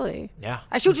really silly. Yeah,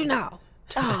 I shoot you now.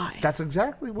 Die. That's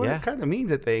exactly what Yeah. it kind of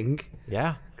means, I think.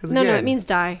 yeah. 'Cause No, again, it means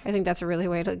die. I think that's a really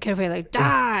way to get away. Like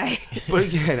die. But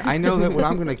again, I know that when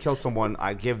I'm going to kill someone,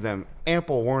 I give them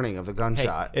ample warning of the Hey,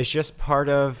 gunshot. it's just part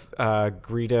of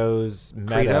Greedo's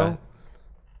meta Credo?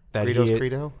 that Greedo's he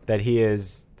credo? that he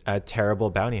is a terrible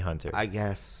bounty hunter. I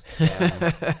guess.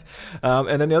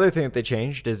 And then the other thing that they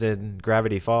changed is in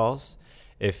Gravity Falls.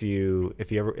 If you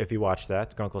watch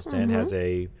that, Grunkle Stan has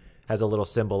a little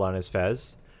symbol on his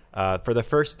fez. For the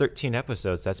first 13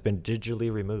 episodes, that's been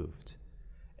digitally removed.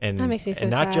 And, That makes me so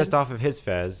and not sad. just off of his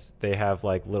fez, they have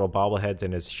like little bobbleheads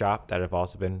in his shop that have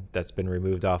also been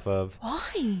removed off of.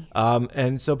 Why?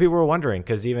 And so people were wondering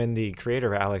because even the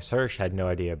creator Alex Hirsch had no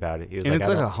idea about it. He was And like, it's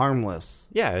I like a don't- harmless.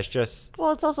 yeah, it's just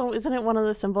Well, it's also isn't it one of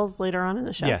the symbols later on in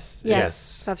the show? yes,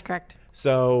 Yes, that's correct.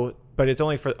 So, but it's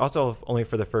only for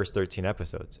the first 13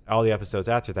 episodes. All the episodes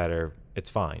after that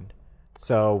it's fine.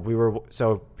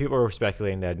 So people were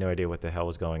speculating they had no idea what the hell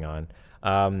was going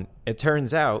on. It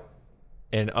turns out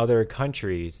in other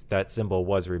countries that symbol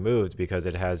was removed because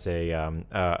it has it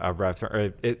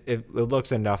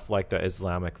looks enough like the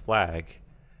Islamic flag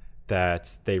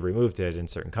that they removed it in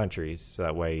certain countries, so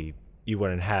that way you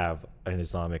wouldn't have an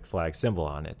Islamic flag symbol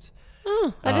on it.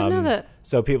 Oh, I didn't know that.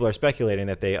 So people are speculating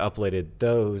that they uploaded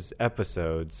those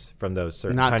episodes from those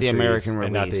certain Not the countries, American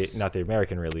and release. not the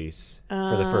American release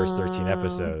for the first 13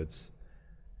 episodes.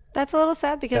 That's a little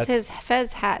sad because his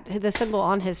fez hat, the symbol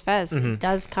on his fez, it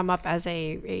does come up as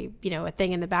a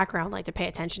thing in the background, like to pay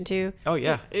attention to. Oh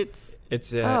yeah, It's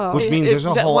it's Which means there's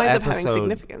a that whole winds up having episode.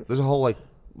 significance. There's a whole like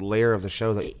layer of the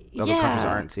show that other countries Yeah.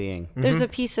 aren't seeing. There's a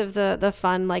piece of the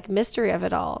fun like mystery of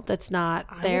it all that's not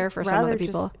there for some other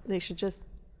people. They should just.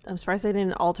 I'm surprised they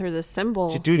didn't alter the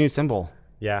symbol, Just do a new symbol.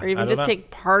 yeah. or even just take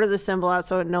part of the symbol out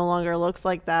so it no longer looks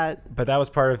like that. But that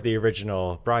was part of the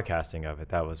original broadcasting of it.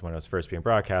 That was when it was first being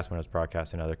broadcast, when it was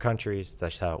broadcast in other countries.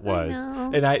 That's how it was.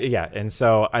 know. And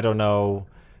so I don't know,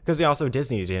 because also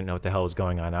Disney didn't know what the hell was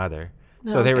going on either.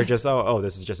 So they were just,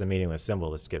 this is just a meaningless symbol.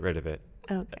 Let's get rid of it.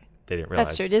 Okay. They didn't realize.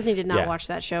 That's true. Disney did not Yeah. watch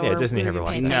that show. Yeah, or Disney really never pay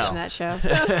watched attention that.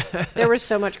 to that show. There was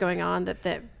so much going on that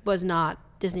was not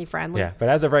Disney friendly. Yeah, but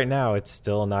as of right now, it's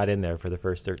still not in there for the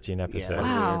first 13 Yeah, episodes.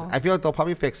 that's Wow. weird. I feel like they'll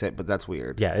probably fix it, but that's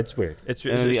weird. Yeah, it's weird. It's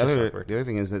And just the other awkward.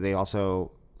 thing is that they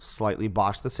also slightly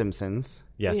botched The Simpsons.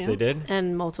 Yes, Yeah. they did.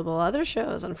 And multiple other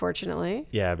shows, unfortunately.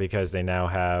 Yeah, because they now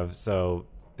have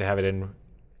they have it in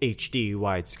HD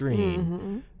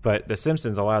widescreen. But The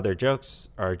Simpsons, a lot of their jokes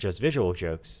are just visual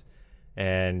jokes,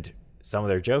 and some of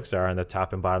their jokes are on the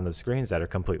top and bottom of the screens that are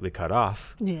completely cut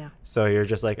off. Yeah. So you're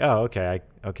just like, oh, okay,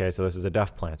 so this is a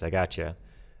duff plant. I gotcha.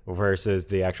 Versus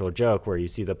the actual joke where you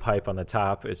see the pipe on the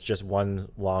top, it's just one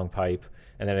long pipe,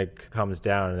 and then it comes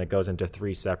down and it goes into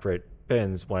three separate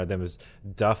bins. One of them is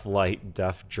Duff Light,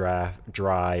 Duff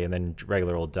Dry, and then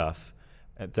regular old Duff.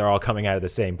 They're all coming out of the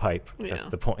same pipe. That's Yeah.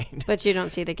 the point. But you don't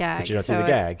see the gag. But you don't see so the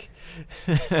gag.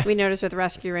 we noticed with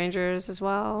Rescue Rangers as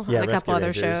well. Yeah, and a couple Rescue other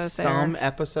Rangers. shows. Some there.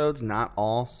 episodes, not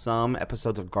all. Some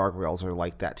episodes of Gargoyles are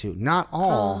like that too. Not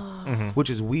all, Oh.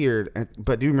 which is weird.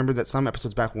 But do you remember that some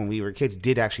episodes back when we were kids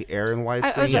did actually air in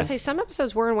widescreen? I was going to say some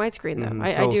episodes were in widescreen though.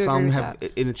 I So do some agree with have,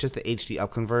 that. and it's just the HD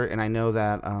upconvert. And I know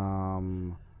that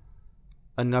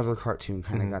another cartoon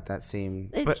kind of got that same.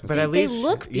 But they at least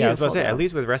look beautiful. Yeah, I was about to say though. at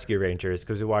least with Rescue Rangers,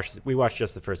 because we watched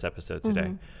just the first episode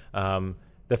today.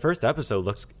 The first episode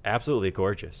looks absolutely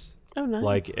gorgeous. Oh, nice.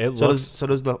 Like it So looks.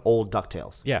 does the old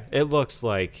DuckTales. Yeah, it looks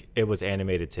like it was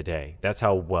animated today. That's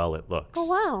how well it looks.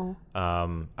 Oh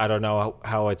wow. I don't know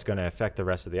how it's going to affect the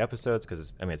rest of the episodes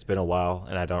because it's been a while,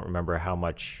 and I don't remember how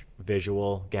much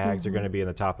visual gags are going to be in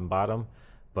the top and bottom.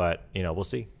 But we'll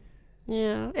see.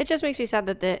 Yeah, it just makes me sad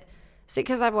that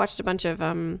because I've watched a bunch of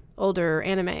older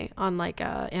anime on like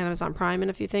Amazon Prime and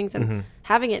a few things, and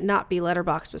having it not be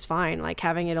letterboxed was fine. Like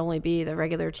having it only be the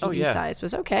regular TV yeah. size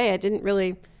was okay. It didn't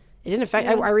affect.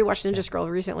 I rewatched Ninja Scroll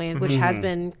recently, which has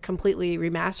been completely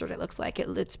remastered. It looks like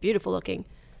it's beautiful looking,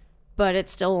 but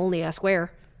it's still only a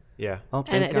square, Yeah. Oh,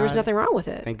 and there was nothing wrong with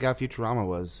it. Thank God Futurama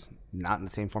was not in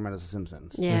the same format as The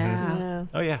Simpsons. Yeah. Yeah.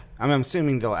 Oh yeah. I'm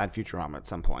assuming they'll add Futurama at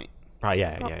some point. Probably.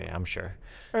 Yeah. I'm sure.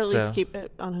 Or at So- least keep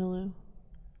it on Hulu.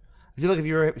 I feel like if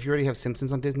you already have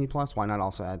Simpsons on Disney Plus, why not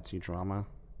also add Futurama?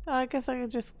 I guess I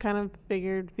just kind of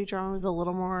figured Futurama was a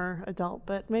little more adult,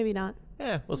 but maybe not.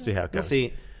 Yeah, we'll see how it goes. We'll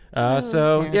see.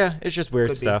 So Yeah. yeah, it's just weird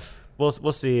Could be. stuff. We'll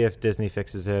see if Disney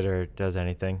fixes it or does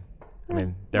anything. I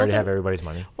mean, they already Wasn't- have everybody's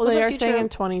money. Well, they Wasn't are saying Futurama- in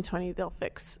 2020 they'll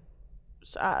fix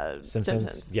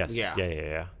Simpsons. Yes. Yeah.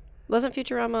 Yeah. Wasn't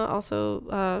Futurama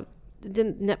also?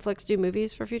 Didn't Netflix do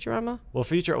movies for Futurama? Well,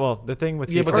 the thing with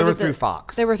Yeah, but Futurama- they were did the- through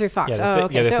Fox. They were through Fox. Yeah, the Oh,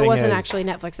 thi- yeah, okay. the So it thing wasn't is- actually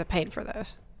Netflix that paid for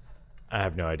those. I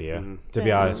have no idea. To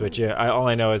be honest with you, all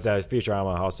I know is that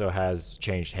Futurama also has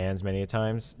changed hands many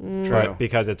times. True. But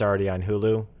because it's already on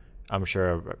Hulu, I'm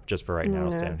sure just for right now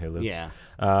it'll stay on Hulu. Yeah.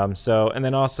 And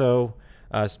then also,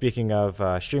 speaking of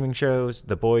streaming shows,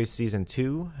 The Boys Season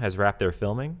 2 has wrapped their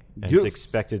filming, and Yes. it's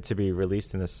expected to be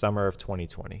released in the summer of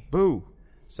 2020. Boo.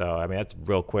 So, I mean, that's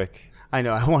real quick. I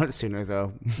know. I want it sooner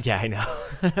though. Yeah, I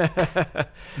know.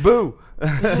 Boo.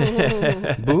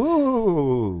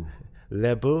 Boo.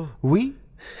 Le beau. Oui.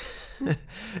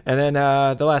 And then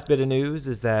the last bit of news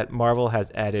is that Marvel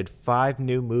has added 5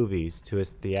 new movies to its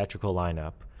theatrical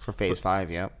lineup. For Phase 5,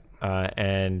 yep.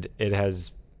 And it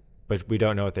has, but we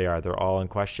don't know what they are. They're all in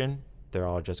question. They're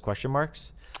all just question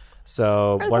marks.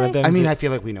 So one of them. I mean, I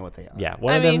feel like we know what they are. Yeah,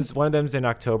 I mean- one of them's in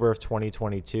October of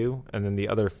 2022, and then the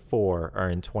other 4 are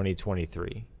in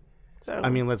 2023. So I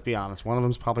mean, let's be honest. One of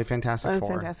them's probably Fantastic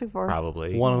Four. Fantastic Four.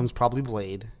 Probably. One of them's probably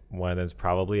Blade. One of them's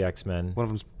probably X-Men. One of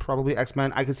them's probably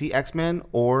X-Men. I could see X-Men,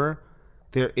 or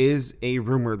there is a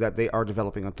rumor that they are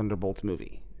developing a Thunderbolts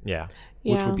movie, Yeah.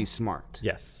 which Yeah. would be smart.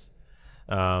 Yes.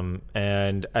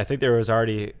 And I think there was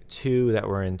already 2 that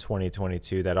were in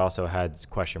 2022 that also had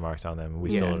question marks on them. We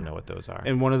still don't know what those are.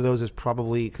 And one of those is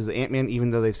probably because Ant-Man,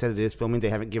 even though they've said it is filming, they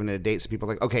haven't given it a date. So people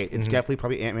are like, okay, it's definitely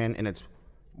probably Ant-Man, and it's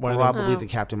One of them- probably the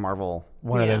Captain Marvel.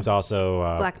 One of Yeah. them's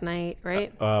also Black Knight,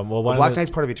 right? well, one Black of them,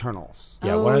 Knight's part of Eternals.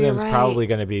 yeah, Oh, one of you're them's right. probably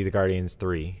going to be the Guardians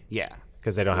 3 Yeah.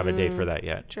 because they don't have a date for that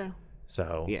yet. True.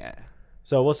 So Yeah.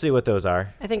 so we'll see what those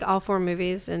are. I think all 4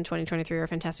 movies in 2023 are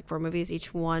Fantastic Four movies,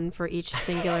 each one for each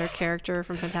singular character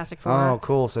from Fantastic Four. Oh,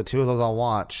 cool. So 2 of those I'll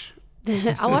watch.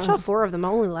 I'll watch all 4 of them. I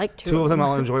only like 2. 2 of them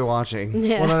I'll enjoy watching.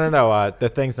 Yeah. Well, no. The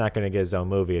Thing's not going to get his own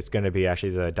movie. It's going to be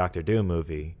actually the Doctor Doom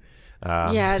movie.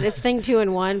 Yeah, it's Thing 2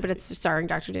 and 1, but it's starring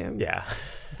Doctor Doom. Yeah.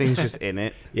 Things just in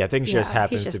it. Yeah, Thing Yeah, just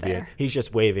happens he's just to be. there. He's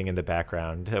just waving in the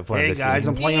background of one Hey of the guys,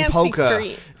 I'm scenes. playing Yancey poker.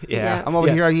 Street. Yeah. Yeah. I'm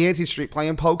over here on Yancey Street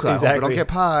playing poker. I hope I Exactly. don't get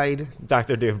pied.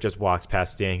 Doctor Doom just walks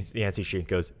past Yancey Street and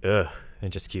goes, ugh,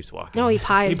 and just keeps walking. No, he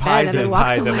pies He Ben pies and then him, walks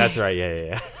Pies away. him. That's right.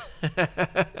 Yeah.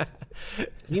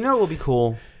 You know what will be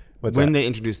cool? What's when that? they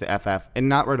introduce the FF, and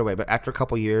not right away, but after a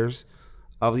couple years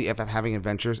of the FF having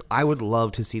adventures, I would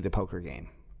love to see the poker game.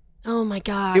 Oh my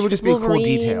gosh. It would just be a cool Wolverine.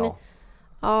 detail.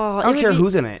 Oh, I don't care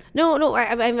who's in it. No.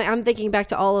 I'm thinking back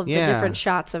to all of the Yeah. different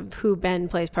shots of who Ben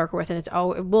plays poker with, and it's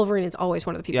Wolverine is always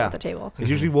one of the people Yeah. at the table. It's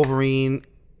usually Wolverine.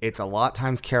 It's a lot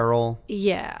times Carol.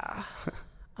 Yeah.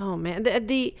 Oh man,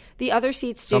 the other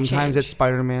seats do Sometimes change. it's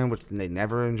Spider-Man, which they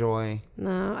never enjoy.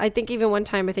 No, I think even one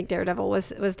time I think Daredevil was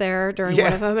there during Yeah.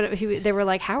 one of them, and they were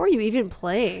like, "How are you even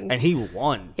playing?" And he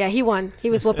won. Yeah, he won. He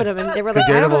was whooping him, and they were like,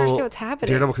 "I don't understand what's happening."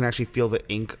 Daredevil can actually feel the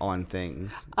ink on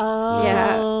things.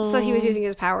 Yeah, so he was using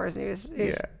his powers, and he was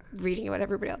Yeah. reading what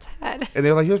everybody else had. And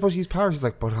they were like, "You're supposed to use powers." He's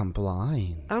like, "But I'm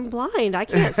blind." I'm blind. I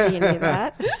can't see any of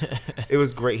that. It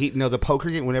was great. The poker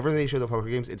game. Whenever they show the poker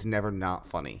games, it's never not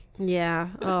funny. Yeah.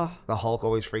 Oh. The Hulk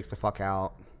always freaks the fuck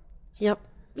out. Yep.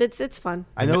 It's fun.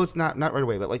 I know it's not right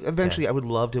away, but like eventually, I would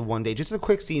love to one day, just a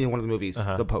quick scene in one of the movies,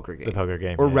 the poker game, The poker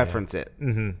game, or yeah, reference it.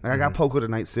 Mm-hmm. Like, I got poker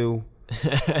tonight, Sue.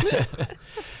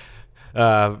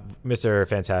 Mr.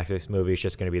 Fantastic's movie is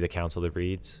just going to be the Council of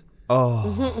Reeds.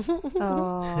 Oh,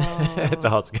 That's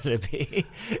all it's going to be.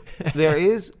 there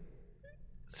is.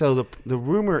 So the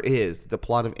rumor is the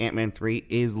plot of Ant-Man 3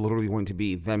 is literally going to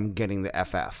be them getting the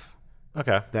FF.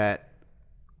 Okay. That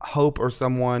Hope or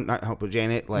someone, not Hope, but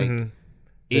Janet, like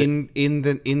in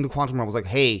the quantum realm was like,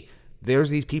 hey, there's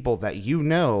these people that you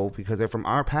know because they're from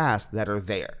our past that are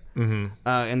there. Mm-hmm.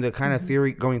 And the kind of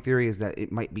theory is that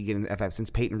it might be getting the FF since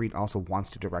Peyton Reed also wants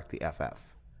to direct the FF.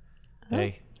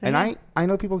 Hey. And I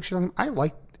know people shit on him. I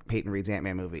like Peyton Reed's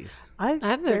Ant-Man movies. they're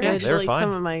They're good. They're actually fun.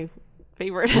 some of my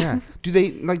favorite. Yeah. Do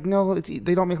they like? No,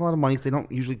 they don't make a lot of money. So they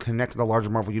don't usually connect to the larger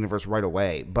Marvel universe right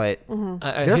away. But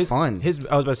they're fun. I was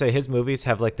about to say his movies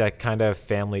have like that kind of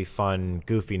family fun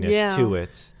goofiness Yeah. to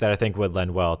it that I think would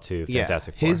lend well to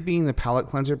Fantastic Four. His being the palate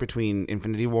cleanser between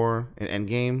Infinity War and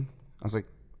Endgame, I was like,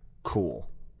 cool.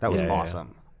 That was Yeah, yeah, yeah.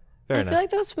 awesome. Fair I enough. feel like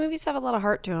those movies have a lot of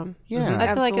heart to them. Yeah. I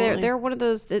feel like Absolutely. they're one of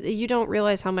those that you don't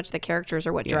realize how much the characters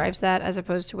are what drives that, as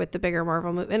opposed to with the bigger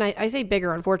Marvel movie. And I say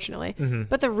bigger, unfortunately,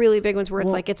 but the really big ones where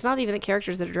it's like it's not even the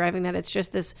characters that are driving that; it's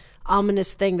just this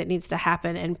ominous thing that needs to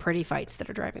happen and pretty fights that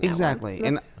are driving that. Exactly.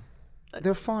 And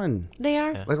they're fun. They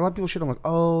are. Like a lot of people shit. I'm like,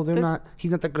 oh,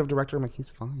 he's not that good of a director. I'm like, he's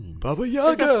fine. Baba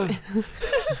Yaga.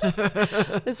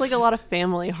 There's like a lot of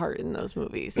family heart in those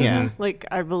movies. Yeah. Like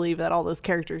I believe that all those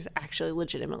characters actually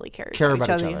legitimately care Care about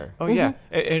each other. Oh yeah,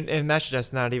 and that's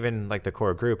just not even like the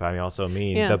core group. I mean, also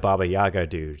Yeah. the Baba Yaga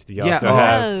dude. You Yeah, also oh.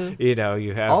 have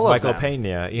you have All of Michael them.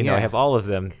 Pena. You Yeah. have all of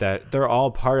them that they're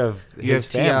all part of You his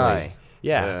have family. T.I.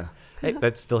 Yeah. Yeah. Hey,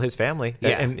 that's still his family.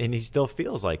 Yeah. And he still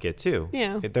feels like it too.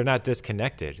 Yeah. They're not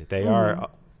disconnected. They are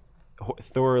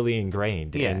thoroughly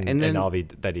ingrained Yeah, in, and then- in all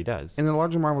that he does. In the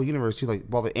larger Marvel universe too, like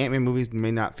while the Ant-Man movies may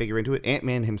not figure into it,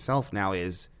 Ant-Man himself now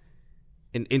is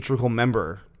an integral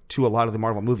member to a lot of the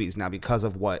Marvel movies now because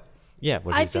of what. Yeah,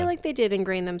 what I he's feel done. like they did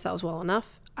ingrain themselves well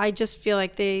enough. I just feel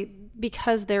like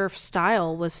because their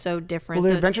style was so different. Well,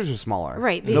 their the- adventures are smaller.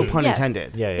 Right. No pun yes.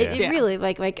 intended. Yeah, It Yeah. really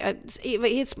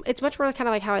it's much more kind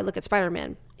of like how I look at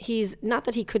Spider-Man. He's not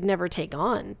that he could never take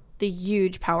on the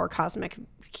huge power cosmic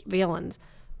villains,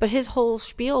 but his whole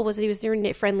spiel was that he was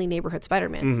their friendly neighborhood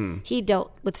Spider-Man. Mm-hmm. He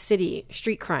dealt with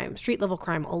street crime, street level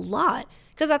crime a lot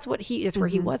because that's where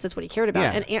he was. That's what he cared about.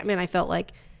 Yeah. And Ant-Man, I felt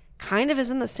like, kind of is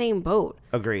in the same boat.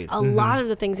 Agreed. A lot of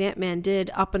the things Ant-Man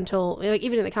did up until, like,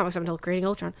 even in the comics, up until creating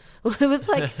Ultron, it was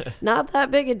like not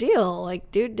that big a deal.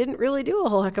 Like, dude didn't really do a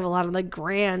whole heck of a lot on the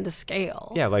grand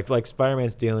scale. Yeah, like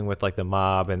Spider-Man's dealing with like the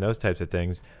mob and those types of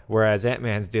things, whereas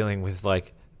Ant-Man's dealing with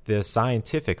like the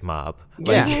scientific mob.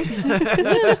 Like, Yeah.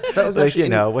 That was like, actually, you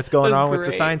know, what's going was on with the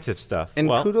great. scientific stuff. and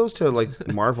well, kudos to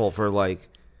like Marvel for like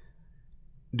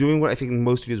doing what I think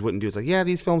most studios wouldn't do. It's like, yeah,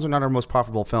 these films are not our most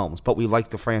profitable films, but we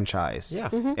like the franchise. Yeah.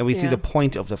 And we see Yeah. the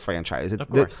point of the franchise. Of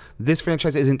course. This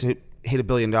franchise isn't to hit $1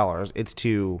 billion. It's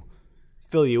to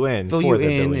fill you in fill for you the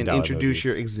in and billion-dollar introduce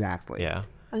your movies. exactly. Yeah.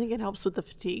 I think it helps with the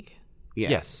fatigue.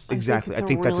 Yeah. Yes. Exactly. I it's a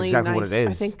think that's really exactly what nice- it is.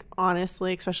 I think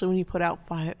honestly, especially when you put out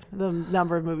the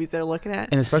number of movies they're looking at,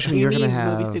 And especially when you you're gonna need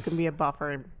have- movies who can be a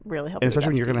buffer and really help. and with especially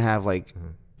when you're that going to have like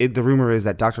the rumor is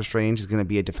that Doctor Strange is going to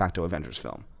be a de facto Avengers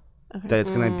film. Okay. That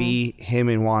it's going to be him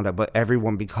and Wanda, but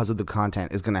everyone, because of the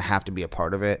content, is going to have to be a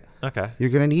part of it. Okay. You're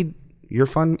going to need your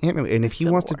fun Ant-Man. And if he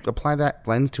Civil wants to War. apply that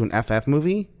lens to an FF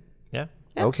movie, Yeah.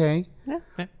 okay.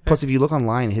 Yeah. Plus, if you look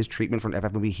online, his treatment for an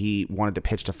FF movie he wanted to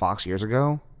pitch to Fox years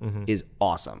ago is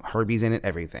awesome. Herbie's in it,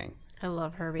 everything. I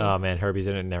love Herbie. Oh man, Herbie's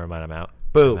in it. Never mind, I'm out.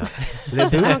 Boo. Le I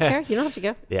don't care. You don't have to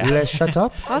go. Yeah. Le shut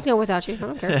up. I was going without you. I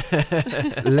don't care.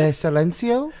 Le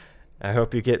silencio. I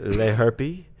hope you get Le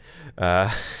Herpy.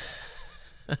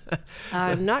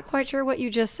 I'm not quite sure what you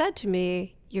just said to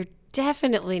me. You're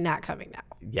definitely not coming now.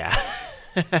 Yeah.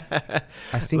 I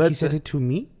think he Let's, said it to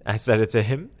me. I said it to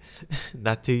him,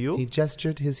 not to you. He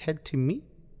gestured his head to me.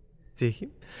 To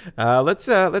him.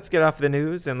 Let's get off the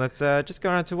news and let's just go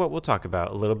on to what we'll talk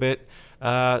about a little bit.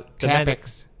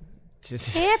 Tapics.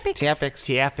 Tapics. Tapics.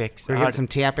 Tapics. We're getting some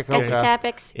tapic. Got some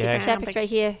tapics. Yeah. Get the tapics right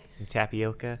here. Some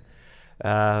tapioca.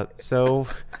 So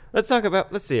let's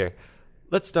see here.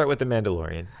 Let's start with The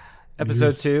Mandalorian.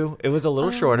 Episode 2. It was a little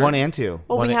shorter. 1 and 2.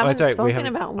 Well, One- we oh, haven't that's right, we spoken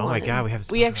haven't- about oh one. my God, we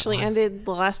haven't We spoken actually about one. ended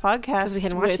the last podcast we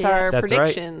hadn't watched with it yet. our That's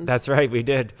predictions. right. That's right. We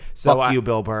did. So Fuck you,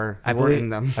 Bill Burr. I We're in believe,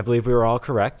 them. I believe we were all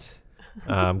correct.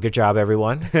 Good job,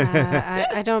 everyone.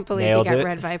 I don't believe Nailed he got it.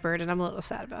 red vipered, and I'm a little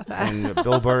sad about that. And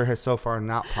Bill Burr has so far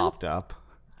not popped up.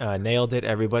 Nailed it,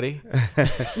 everybody.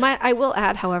 I will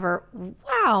add, however,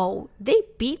 wow, they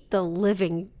beat the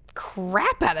living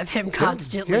crap out of him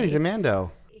constantly. Yeah, he's a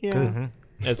Mando. Yeah.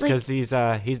 It's Like- because he's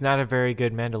not a very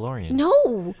good Mandalorian.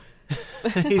 No,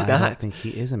 He's I don't not. think he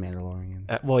is a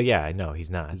Mandalorian Well, yeah, I know he's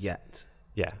not. yet.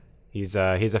 Yeah, he's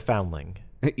a foundling,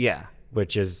 Yeah.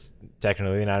 which is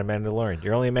technically not a Mandalorian.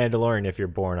 You're only a Mandalorian if you're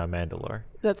born on Mandalore.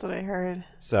 That's what I heard.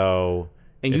 So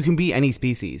And you can be any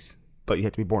species, but you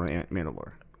have to be born in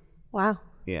Mandalore. Wow.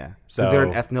 Yeah. So- So they're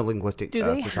an ethno-linguistic Do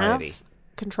they society. have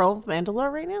control of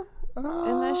Mandalore right now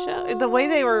in this show? The way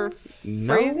they were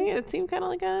no. phrasing it, it seemed kind of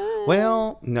like a.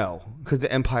 Well, no, because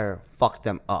the Empire fucked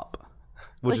them up,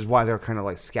 which is why they're kind of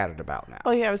like scattered about now.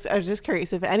 Oh yeah, I was just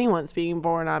curious if anyone's being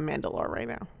born on Mandalore right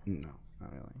now. No,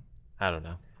 not really. I don't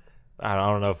know. I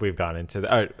don't know if we've gone into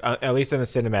the at least in the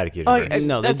cinematic Oh, universe.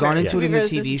 No, they've that's gone right. into it in the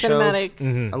Because this TV is shows cinematic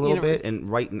a little universe. bit,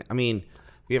 and I mean,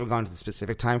 we haven't gone to the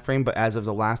specific time frame, but as of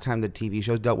the last time the TV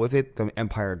shows dealt with it, the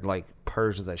Empire like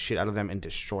purged the shit out of them and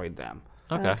destroyed them.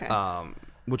 Okay.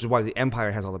 Which is why the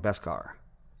Empire has all the Beskar.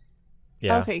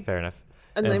 Yeah. Okay. Fair enough.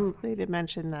 And And- they did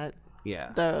mention that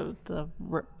Yeah. the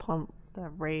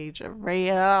raid,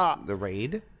 The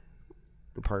raid,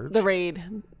 the purge. the raid.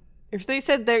 They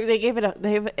said they gave it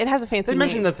it has a fancy They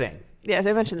mentioned name. the thing. Yeah,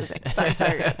 they mentioned the thing.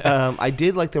 Sorry guys. I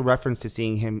did like the reference to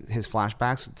seeing his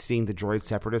flashbacks, seeing the droid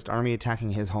separatist army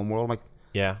attacking his homeworld. Like,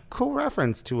 Yeah. cool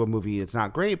reference to a movie. It's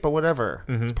not great, but whatever.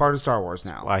 It's part of Star Wars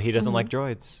now. Why he doesn't like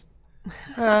droids?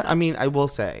 I mean, I will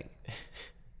say,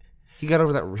 he got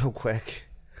over that real quick.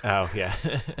 Oh yeah.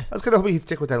 I was kind of hoping he'd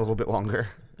stick with that a little bit longer.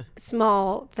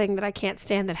 small thing that I can't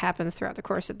stand that happens throughout the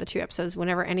course of the 2 episodes.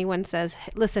 Whenever anyone says,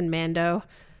 "Listen, Mando,"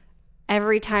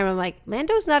 every time I'm like,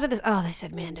 "Mando's not in this." Oh, they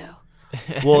said Mando.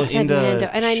 Well, said in the Mando,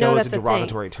 and I know show, that's it's a a thing.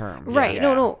 derogatory term. Right? Yeah.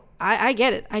 No. I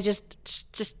get it. I just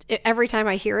every time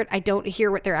I hear it, I don't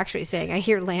hear what they're actually saying. I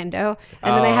hear Lando,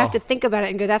 and then I have to think about it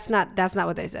and go, "That's not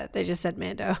what they said. They just said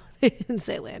Mando. They didn't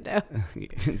say Lando."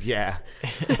 Yeah.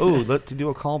 Oh, to do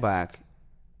a callback.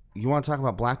 You want to talk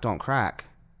about Black Don't Crack?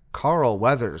 Carl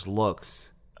Weathers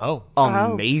looks Oh,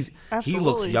 amazing. He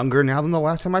looks absolutely. younger now than the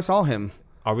last time I saw him.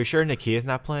 are we sure Nakia's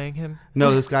not playing him?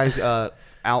 No, this guy's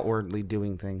outwardly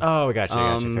doing things. Oh, gotcha.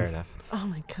 Fair enough. Oh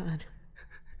my god.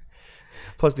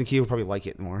 Plus, Nakia would probably like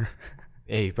it more.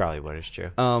 Yeah, he probably would. It's true.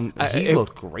 He it-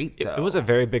 looked great, though. It was a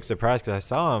very big surprise because I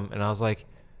saw him and I was like,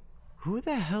 "Who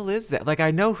the hell is that?" Like,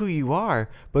 I know who you are,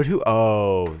 but who?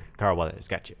 Oh, Carl Weathers,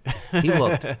 got you. He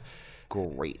looked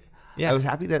great. Yeah. I was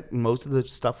happy that most of the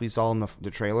stuff we saw in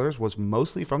the trailers was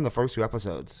mostly from the first 2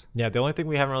 episodes. Yeah, the only thing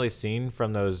we haven't really seen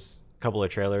from those couple of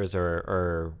trailers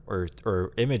or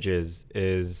images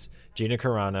is Gina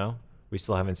Carano. We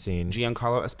still haven't seen.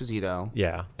 Giancarlo Esposito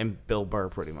Yeah. and Bill Burr,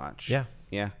 pretty much. Yeah.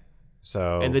 Yeah.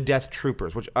 So And the Death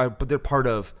Troopers, but they're part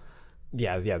of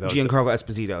yeah. Giancarlo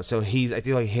Esposito. So I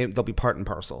feel like they'll be part and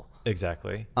parcel.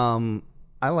 Exactly.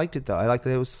 I liked it though. I liked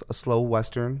that it was a slow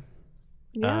Western.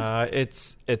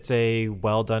 It's a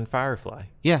well done Firefly.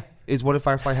 Yeah. Is what if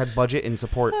Firefly had budget and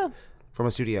support from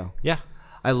a studio. Yeah.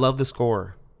 I love the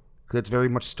score. Because it's very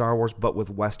much Star Wars, but with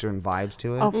Western vibes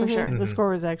to it. Oh, for sure. The score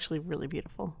was actually really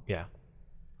beautiful. Yeah.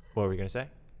 What were we gonna say?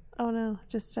 Oh no,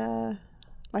 just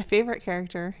my favorite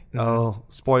character. Oh,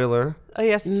 spoiler. Oh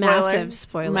yes, Massive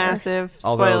spoiler. Massive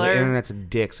Although spoiler. the internet's a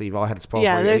dick, so you've all had to spoil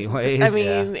Yeah, for you there's. anyways.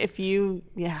 I mean,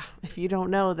 if you don't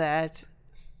know that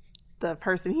the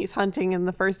person he's hunting in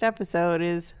the first episode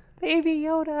is Baby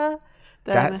Yoda,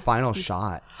 then that final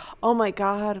shot. oh my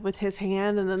god, with his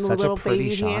hand and then the Such a little pretty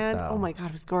baby shot, hand. though. Oh my god,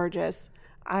 it was gorgeous.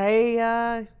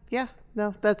 I'm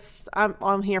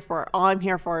here for it. All I'm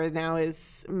here for now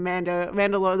is the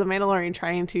Mandalorian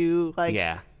trying to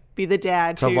be the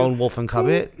dad To Lone Wolf and Cub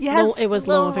it. Yes, It was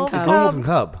Lone Wolf and It's Cub. Lone Wolf and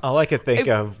Cub. All I could think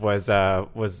of was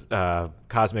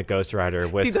Cosmic Ghost Rider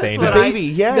with See, that's Thane. what baby,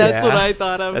 yes. That's Yeah. what I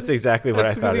thought of. That's exactly what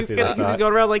I thought as He's soon as I saw it.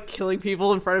 going around like killing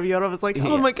people in front of Yoda. I was like,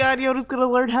 oh my god, Yoda's gonna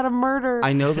learn how to murder.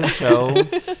 I know the show.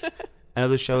 I know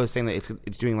the show is saying that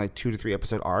it's doing like 2 to 3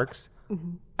 episode arcs.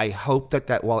 I hope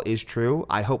that while is true,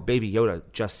 I hope Baby Yoda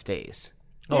just stays.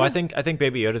 Oh, I think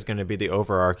Baby Yoda is going to be the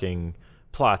overarching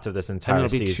plot of this entire it'll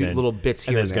be season. 2 little bits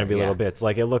and here there's and going to be there, little bits.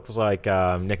 Like it looks like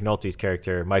Nick Nolte's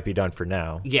character might be done for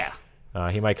now. Yeah.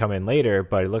 He might come in later,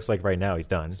 but it looks like right now he's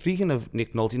done. Speaking of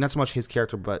Nick Nolte, not so much his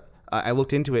character, but I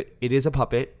looked into it. It is a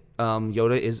puppet.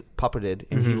 Yoda is puppeted,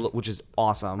 and which is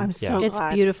awesome. I'm so It's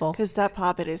glad, beautiful. because that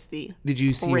puppet is the. Did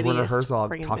you see Werner prettiest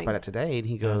Herzog friggin' talk thing. about it today? And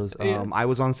he goes, I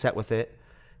was on set with it.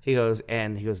 He goes,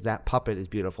 that puppet is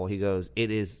beautiful. He goes,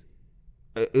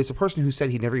 it's a person who said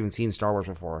he'd never even seen Star Wars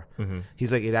before.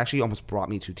 He's like, it actually almost brought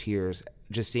me to tears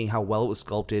just seeing how well it was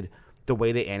sculpted, the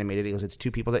way they animated it. He goes, it's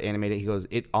 2 people that animated it. He goes,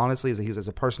 it honestly is, he goes, as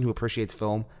a person who appreciates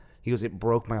film, he goes, it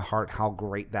broke my heart how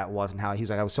great that was and how he's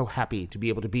like, I was so happy to be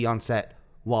able to be on set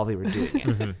while they were doing it.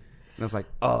 And I was like,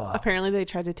 oh. Apparently, they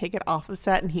tried to take it off of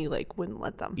set, and he wouldn't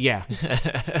let them. Yeah.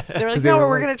 They were like, they "No, were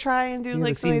we're like, gonna try and do the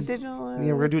like something scenes- digital."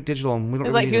 Yeah, we're going to do it digital. And we don't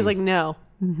He was really like, need him. "No,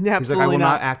 He's like, I absolutely will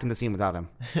not." not act in the scene without him.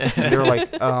 And they were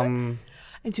like, And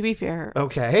to be fair,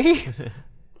 okay.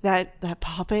 that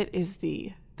puppet is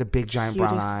the The big giant brown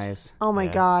cutest. eyes. Oh my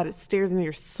Yeah. god, it stares into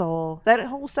your soul. That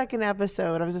whole second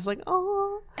episode, I was just like,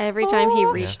 "Oh." Every time he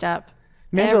reached up.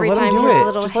 Mando, every let him time do his it.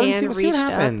 little Just let him hand see what reached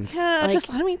up. happens. Yeah, Like- just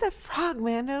let him eat that frog,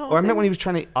 Mando. Or I meant when he was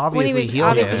trying to When he obviously was heal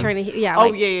obviously him. trying to, Oh,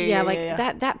 like, yeah, like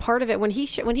yeah. that part of it when he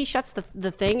shuts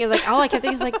the thing, and like all I kept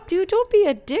thinking is like, dude, don't be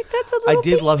a dick. That's a little. I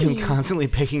did love him baby. constantly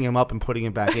picking him up and putting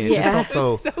him back in. It Yeah. just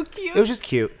felt so. so cute. It was just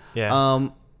cute. Yeah.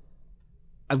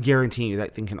 I'm guaranteeing you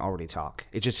that thing can already talk.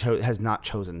 It just has not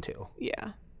chosen to.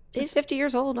 Yeah. He's 50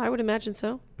 years old. I would imagine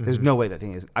so. There's no way that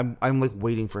thing is. I'm like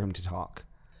waiting for him to talk.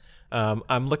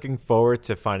 I'm looking forward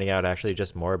to finding out actually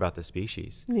just more about the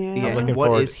species. Yeah. Yeah. looking What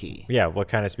forward- is he? Yeah, what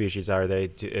kind of species are they?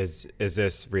 Is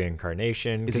this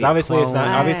reincarnation? Is Because he a obviously it's not.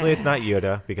 clone? Obviously it's not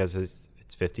Yoda because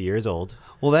it's 50 years old.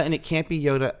 Well, that and it can't be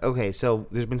Yoda. Okay, so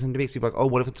there's been some debates. People are like, oh,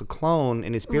 what if it's a clone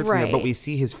and his spirit's in there? But Right. we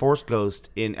see his Force ghost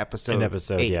in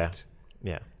episode. 8.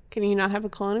 yeah. Can you not have a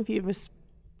clone if you have a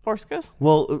Force ghost?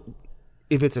 Well,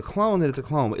 if it's a clone, then it's a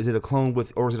clone. Is it a clone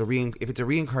with, or is it if it's a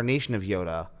reincarnation of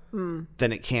Yoda,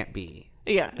 then it can't be.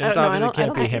 Yeah. And it's obviously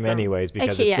can't be him anyways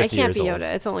because it's 50 it can't years be old.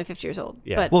 Yoda. It's only 50 years old.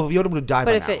 Yeah. But Well, Yoda would have died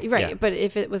but by if now. it right, Yeah. but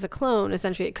if it was a clone,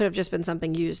 essentially it could have just been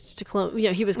something used to clone. You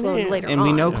know, he was cloned Yeah. later And on.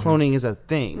 we know cloning is a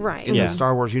thing Right. in Yeah. the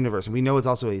Star Wars universe. And we know it's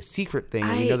also a secret thing.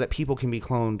 And we I- know that people can be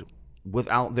cloned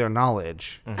without their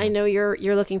knowledge. I know you're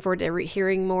looking forward to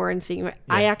hearing more and seeing.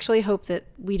 I actually hope that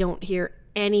we don't hear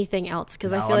anything else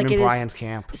because I No, feel I'm like in it is. Brian's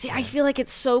camp. See, I feel like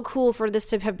it's so cool for this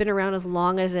to have been around as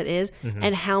long as it is,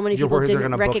 and how many You're people worried they're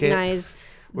didn't gonna book it? recognize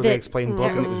Where that. they explain book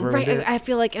and it was ruined. Right, I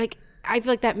feel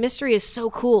like that mystery is so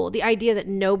cool. The idea that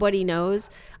nobody knows,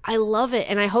 I love it,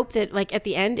 and I hope that like at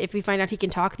the end, if we find out he can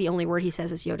talk, the only word he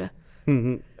says is Yoda.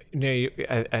 No,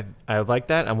 I like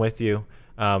that. I'm with you.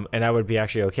 And I would be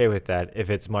actually okay with that if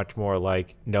it's much more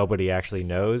like nobody actually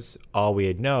knows. All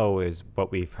we know is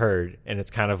what we've heard, and it's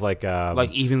kind of like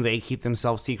Like even they keep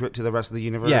themselves secret to the rest of the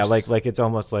universe. yeah, like it's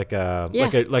almost like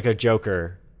like a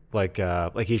Joker, like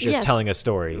he's just Yes. telling a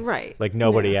story, Right. Like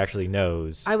nobody actually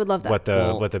knows. I would love that. What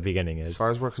Well, the beginning is. As far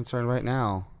as we're concerned right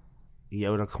now,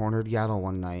 Yoda cornered Yaddle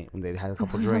one night when they'd had a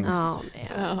couple drinks. Oh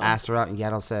man. Asked her out, and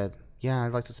Yaddle said, "Yeah,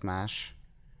 I'd like to smash."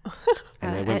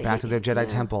 And they went back to their Jedi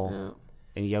temple.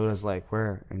 And Yoda's like,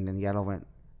 "Where?" And then Yaddle went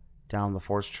down the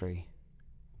Force tree.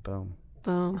 Boom.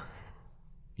 Boom.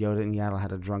 Yoda and Yaddle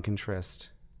had a drunken tryst.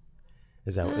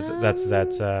 Is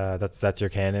that's your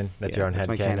canon? That's your own that's head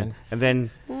my canon? And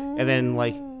then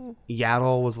like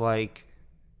Yaddle was like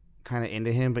kind of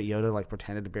into him, but Yoda like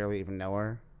pretended to barely even know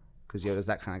her because Yoda's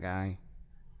that kind of guy.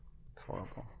 It's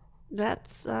horrible.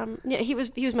 That's yeah. He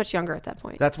was much younger at that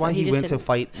point. That's so why he just went to didn't-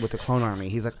 fight with the clone army.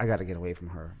 He's like, I got to get away from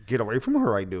her. Get away from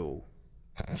her, I do.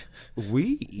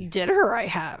 Did her I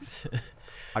have.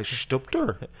 I stooped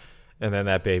her. And then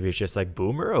that baby's just like,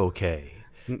 Boomer, okay.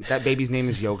 That baby's name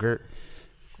is Yogurt.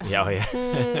 Yeah, oh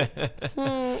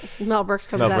yeah. Mel Brooks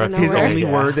comes Mel out of Brooks. His nowhere. only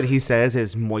Yeah. word that he says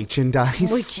is merchandise.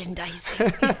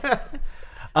 Merchandising.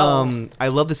 I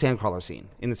love the sandcrawler scene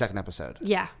in the second episode.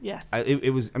 Yeah. Yes.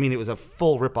 It was a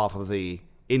full ripoff of the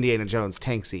Indiana Jones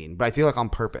tank scene, but I feel like on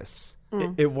purpose.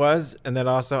 It was, and then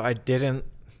also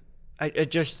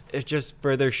it just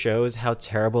further shows how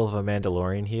terrible of a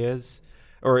Mandalorian he is,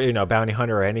 or bounty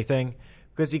hunter or anything,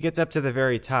 because he gets up to the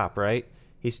very top, right?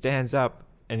 He stands up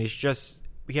and he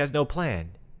has no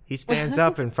plan. He stands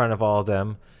up in front of all of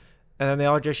them, and then they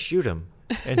all just shoot him,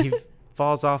 and he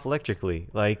falls off electrically.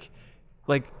 Like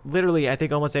literally, I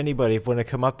think almost anybody would have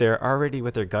come up there already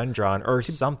with their gun drawn or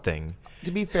something.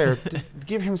 To be fair, to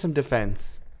give him some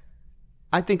defense,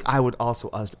 I think I would also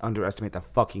underestimate the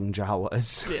fucking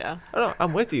Jawas. yeah. Oh,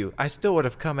 I'm with you. I still would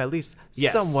have come at least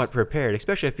Yes. somewhat prepared,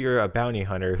 especially if you're a bounty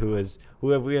hunter who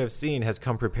we have seen has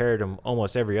come prepared in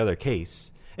almost every other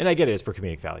case. And I get it, it's for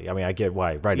comedic value. I mean, I get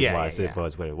why writing-wise it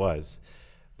was what it was.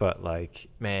 But like,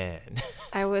 man,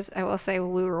 I will say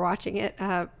when we were watching it,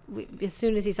 as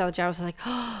soon as he saw the Jawas, I was like,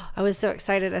 oh, I was so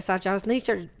excited. I saw Jawas, and then he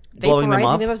started Blowing them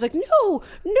vaporizing up? them. I was like, no,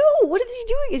 what is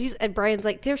he doing? And Brian's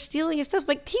like, they're stealing his stuff. I'm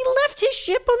like, he left his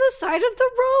ship on the side of the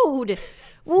road. It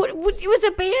was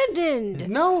abandoned.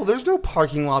 No, there's no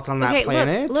parking lots on that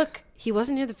planet. Look, he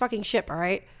wasn't near the fucking ship. All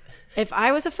right. If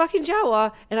I was a fucking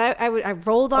Jawa and I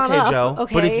rolled on Okay, up, Joe.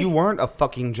 okay. But if you weren't a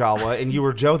fucking Jawa and you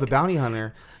were Joe the bounty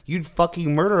hunter, you'd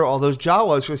fucking murder all those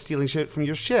Jawas for stealing shit from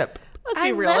your ship. Let's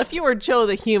I be real. left- If you were Joe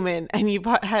the human and you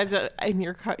had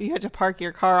to park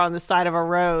your car on the side of a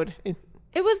road,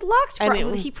 it was locked, And probably. it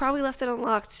was- He probably left it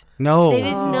unlocked. No. They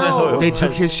didn't know. They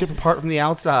took his ship apart from the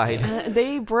outside.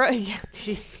 they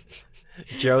jeez.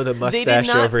 Joe the They mustache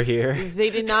did not, over here. They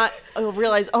did not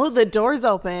realize, the door's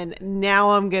open.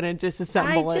 Now I'm going to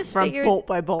disassemble I it just from figured bolt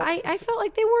by bolt. I felt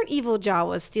like they weren't evil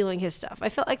Jawas stealing his stuff. I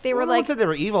felt like they were No one like said they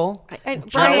were evil.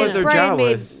 Jawas are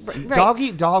Jawas. Right. Dog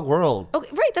eat dog world. Okay,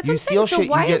 right. That's You what I'm steal saying. shit,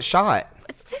 So why you get is shot.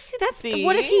 that's See?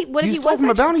 what if he You stole was from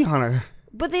a actually- bounty hunter.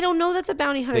 But they don't know that's a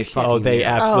bounty hunter. They ship. fucking Oh, they knew.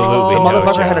 absolutely The know,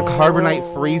 motherfucker had a Joe.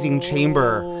 carbonite freezing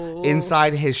chamber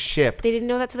inside his ship. They didn't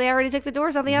know that, so they already took the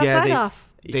doors on the Yeah, outside off.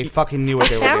 They fucking knew what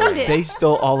they were Found doing. it. They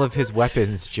stole all of his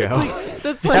weapons, Joe.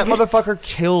 That's That like motherfucker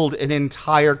killed an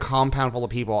entire compound full of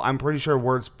people. I'm pretty sure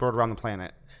word spread around the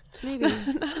planet. Maybe.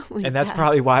 And that's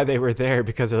probably why they were there,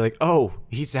 because they're like, oh,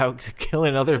 he's out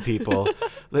killing other people.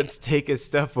 Let's take his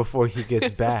stuff before he gets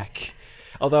back.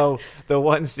 Although the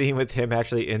one scene with him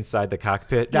actually inside the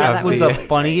cockpit. That that was was- the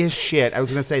funniest shit. I was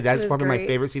going to say, that's was probably my great.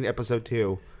 favorite scene in episode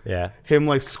 2. Yeah. Him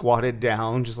like squatted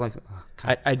down, just like, oh,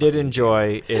 God. I did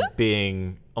enjoy it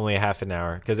being only a half an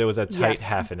hour, because it was a tight Yes.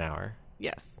 half an hour.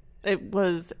 yes, it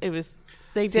was.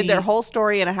 They See- did their whole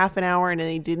story in a half an hour, and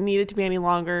they didn't need it to be any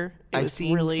longer. It I've was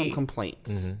seen really some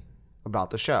complaints about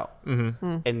the show.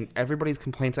 And everybody's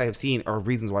complaints I have seen are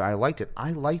reasons why I liked it.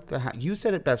 I liked the... you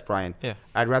said it best, Brian. Yeah.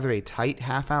 I'd rather a tight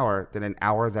half hour than an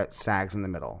hour that sags in the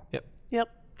middle. Yep. Yep.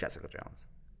 Jessica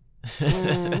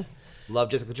Jones. Love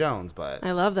Jessica Jones, but...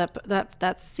 I love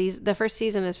that season. The first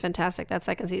season is fantastic. That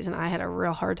second season, I had a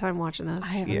real hard time watching those.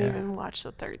 I haven't Yeah. even watched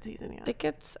the third season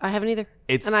yet. I haven't either.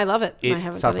 It's, and I love it. and I It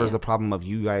haven't done suffers it the yet. problem of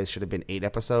you guys should have been 8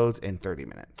 episodes in 30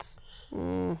 minutes.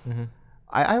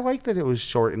 I like that it was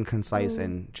short and concise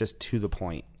and just to the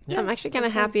point. Yeah, I'm actually kind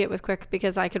of happy it was quick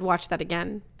because I could watch that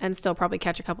again and still probably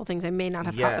catch a couple things I may not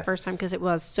have caught the first time Yes. because it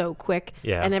was so quick.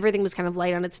 Yeah. And everything was kind of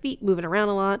light on its feet, moving around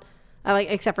a lot.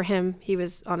 Except for him, he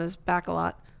was on his back a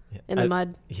lot in the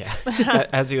mud. Yeah.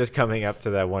 As he was coming up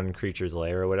to that one creature's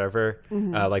lair or whatever,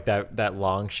 like that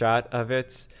long shot of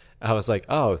it, I was like,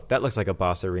 oh, that looks like a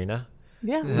boss arena.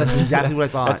 Yeah. That's exactly what I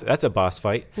thought. That's a boss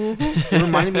fight. It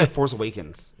reminded me of Force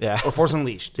Awakens. Yeah. Or Force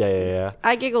Unleashed. Yeah.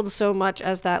 I giggled so much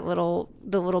as the little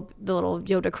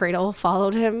Yoda cradle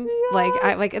followed him.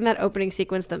 Like in that opening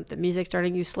sequence, the music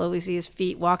starting, you slowly see his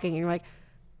feet walking, and you're like,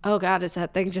 Oh God, is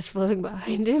that thing just floating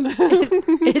behind him?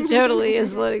 It totally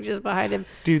is floating just behind him.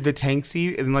 Dude, the tank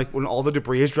seat and like when all the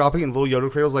debris is dropping and little Yoda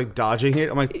cradle's like dodging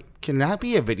it. I'm like, can that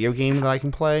be a video game that I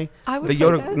can play? I would the play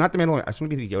Yoda, that. not the Mandalorian. I just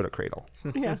want to be the Yoda cradle.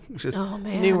 Yeah. Just Oh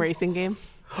man, New racing game.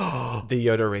 The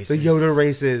Yoda races. the Yoda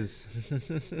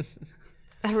races.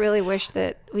 I really wish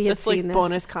that we had That's like seen this.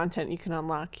 bonus content you can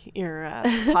unlock. Your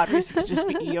pod racer could just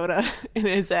be Yoda in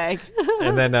his egg.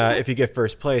 And then if you get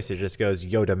first place, it just goes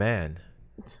Yoda man.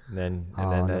 And then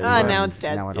now it's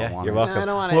dead. Now I don't Yeah, want you're it. welcome. No, I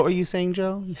don't want What it. were you saying,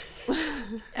 Joe?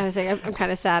 I was saying, I'm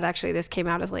kind of sad actually. This came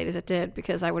out as late as it did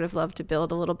because I would have loved to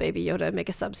build a little baby Yoda and make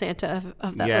a sub Santa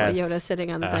of that Yes. little Yoda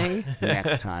sitting on the thing.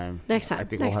 Next time. Next time, I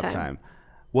think next we'll have time. time.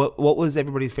 What was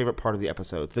everybody's favorite part of the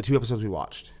episode? The 2 episodes we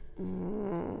watched.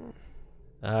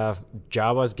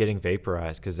 Jawa's getting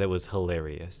vaporized because it was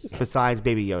hilarious. Besides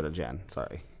Baby Yoda, Jen.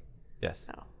 Sorry. Yes.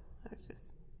 It's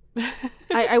just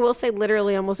I will say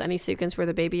literally almost any sequence where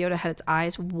the baby Yoda had its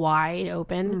eyes wide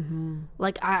open.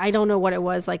 Like I don't know what it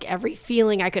was. Like every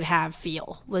feeling I could have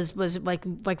was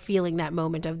like feeling that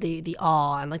moment of the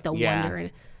awe and like the Yeah.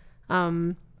 wonder.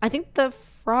 And I think the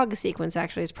frog sequence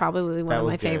actually is probably one That of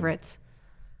was my good. favorites.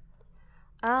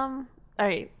 all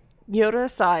right. Yoda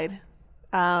aside,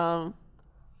 I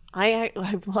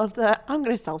love that. I'm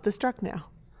gonna self-destruct now.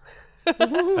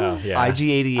 Oh yeah.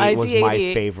 IG-88 was my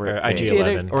IG-88. favorite. Or thing.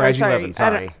 IG-11. Or IG-11,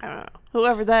 sorry. I don't know.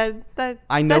 Whoever that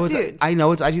I know that it's dude. I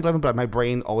know it's IG-11, but my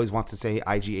brain always wants to say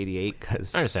IG-88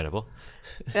 because Understandable.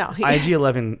 No,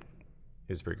 IG-11 It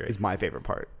was pretty great. is my favorite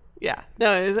part. yeah.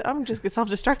 No, I'm just gonna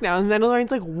self-destruct now. And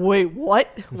Mandalorian's like, wait, what?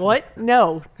 What?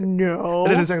 No. And then No.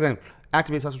 the second time,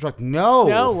 activate self-destruct. No.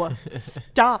 No.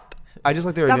 Stop. I just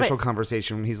like their Stop initial it.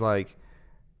 conversation when he's like,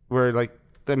 where like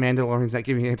the Mandalorian's not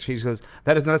giving an answer. He just goes,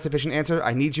 "That is not a sufficient answer.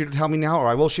 I need you to tell me now, or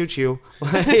I will shoot you."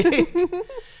 Like,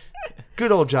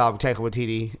 good old job, Taika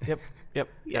Waititi. Yep.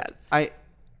 Yes.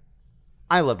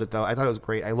 I loved it though. I thought it was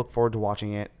great. I look forward to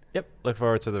watching it. Yep. Look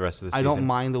forward to the rest of the I season. don't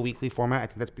mind the weekly format. I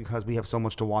think that's because we have so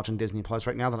much to watch on Disney Plus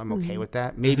right now that I'm Mm-hmm. okay with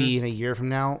that. Maybe in a year from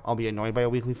now, I'll be annoyed by a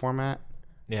weekly format.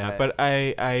 Yeah, but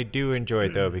I do enjoy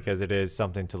it though because it is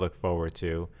something to look forward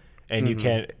to, and you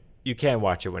can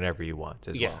watch it whenever you want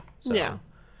as Yeah. well. So, Yeah.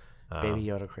 Baby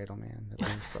Yoda cradle, man, that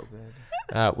thing is so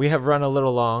good. we have run a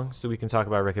little long, so we can talk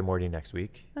about Rick and Morty next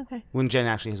week Okay. When Jen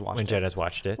actually has watched when it. Jen has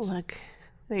watched it. Look,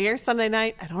 here's Sunday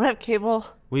night. I don't have cable.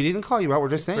 We didn't call you out. We're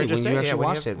just saying We're just when saying, you yeah, actually when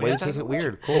you watched have- it. when Way you to have take it time to watch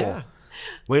weird. it. Cool. Yeah.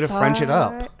 Way to French it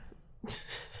up.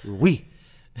 We.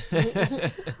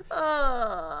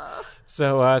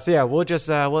 So yeah,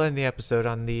 we'll end the episode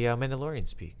on the Mandalorian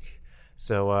speak.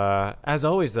 So as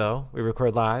always, though, we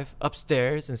record live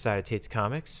upstairs inside of Tate's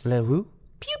Comics, Le who?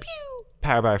 Pew pew.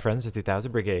 powered by our friends at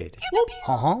 3000 Brigade.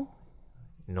 Uh-huh.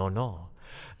 No.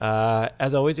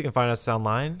 As always, you can find us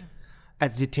online.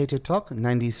 At the Tater Talk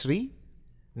 93.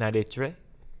 93.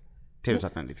 Tater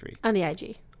Talk 93. On the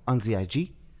IG. On the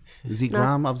IG. The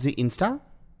gram of the Insta.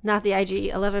 Not the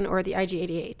IG-11 or the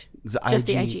IG-88. The Just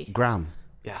the IG. IG. Gram.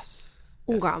 Yes.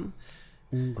 Ungram.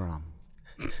 Gram.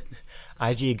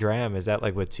 IG gram, is that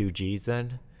like with 2 G's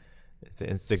then? The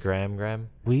Instagram gram?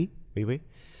 We. Oui.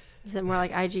 Is it more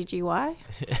like IGGY?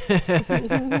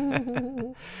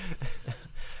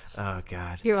 Oh,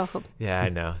 God. You're welcome. Yeah, I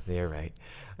know. You're right.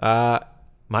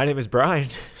 My name is Brian.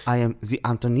 I am the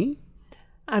Anthony.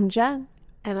 I'm Jen.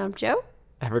 And I'm Joe.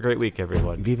 Have a great week,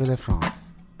 everyone. Vive la France.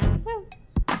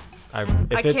 I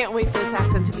If it's- can't wait for this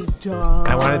accent to be done.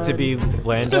 I want it to be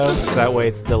Lando, so that way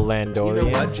it's the Landorian.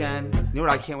 You know what, Jen? You know what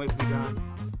I can't wait to be done?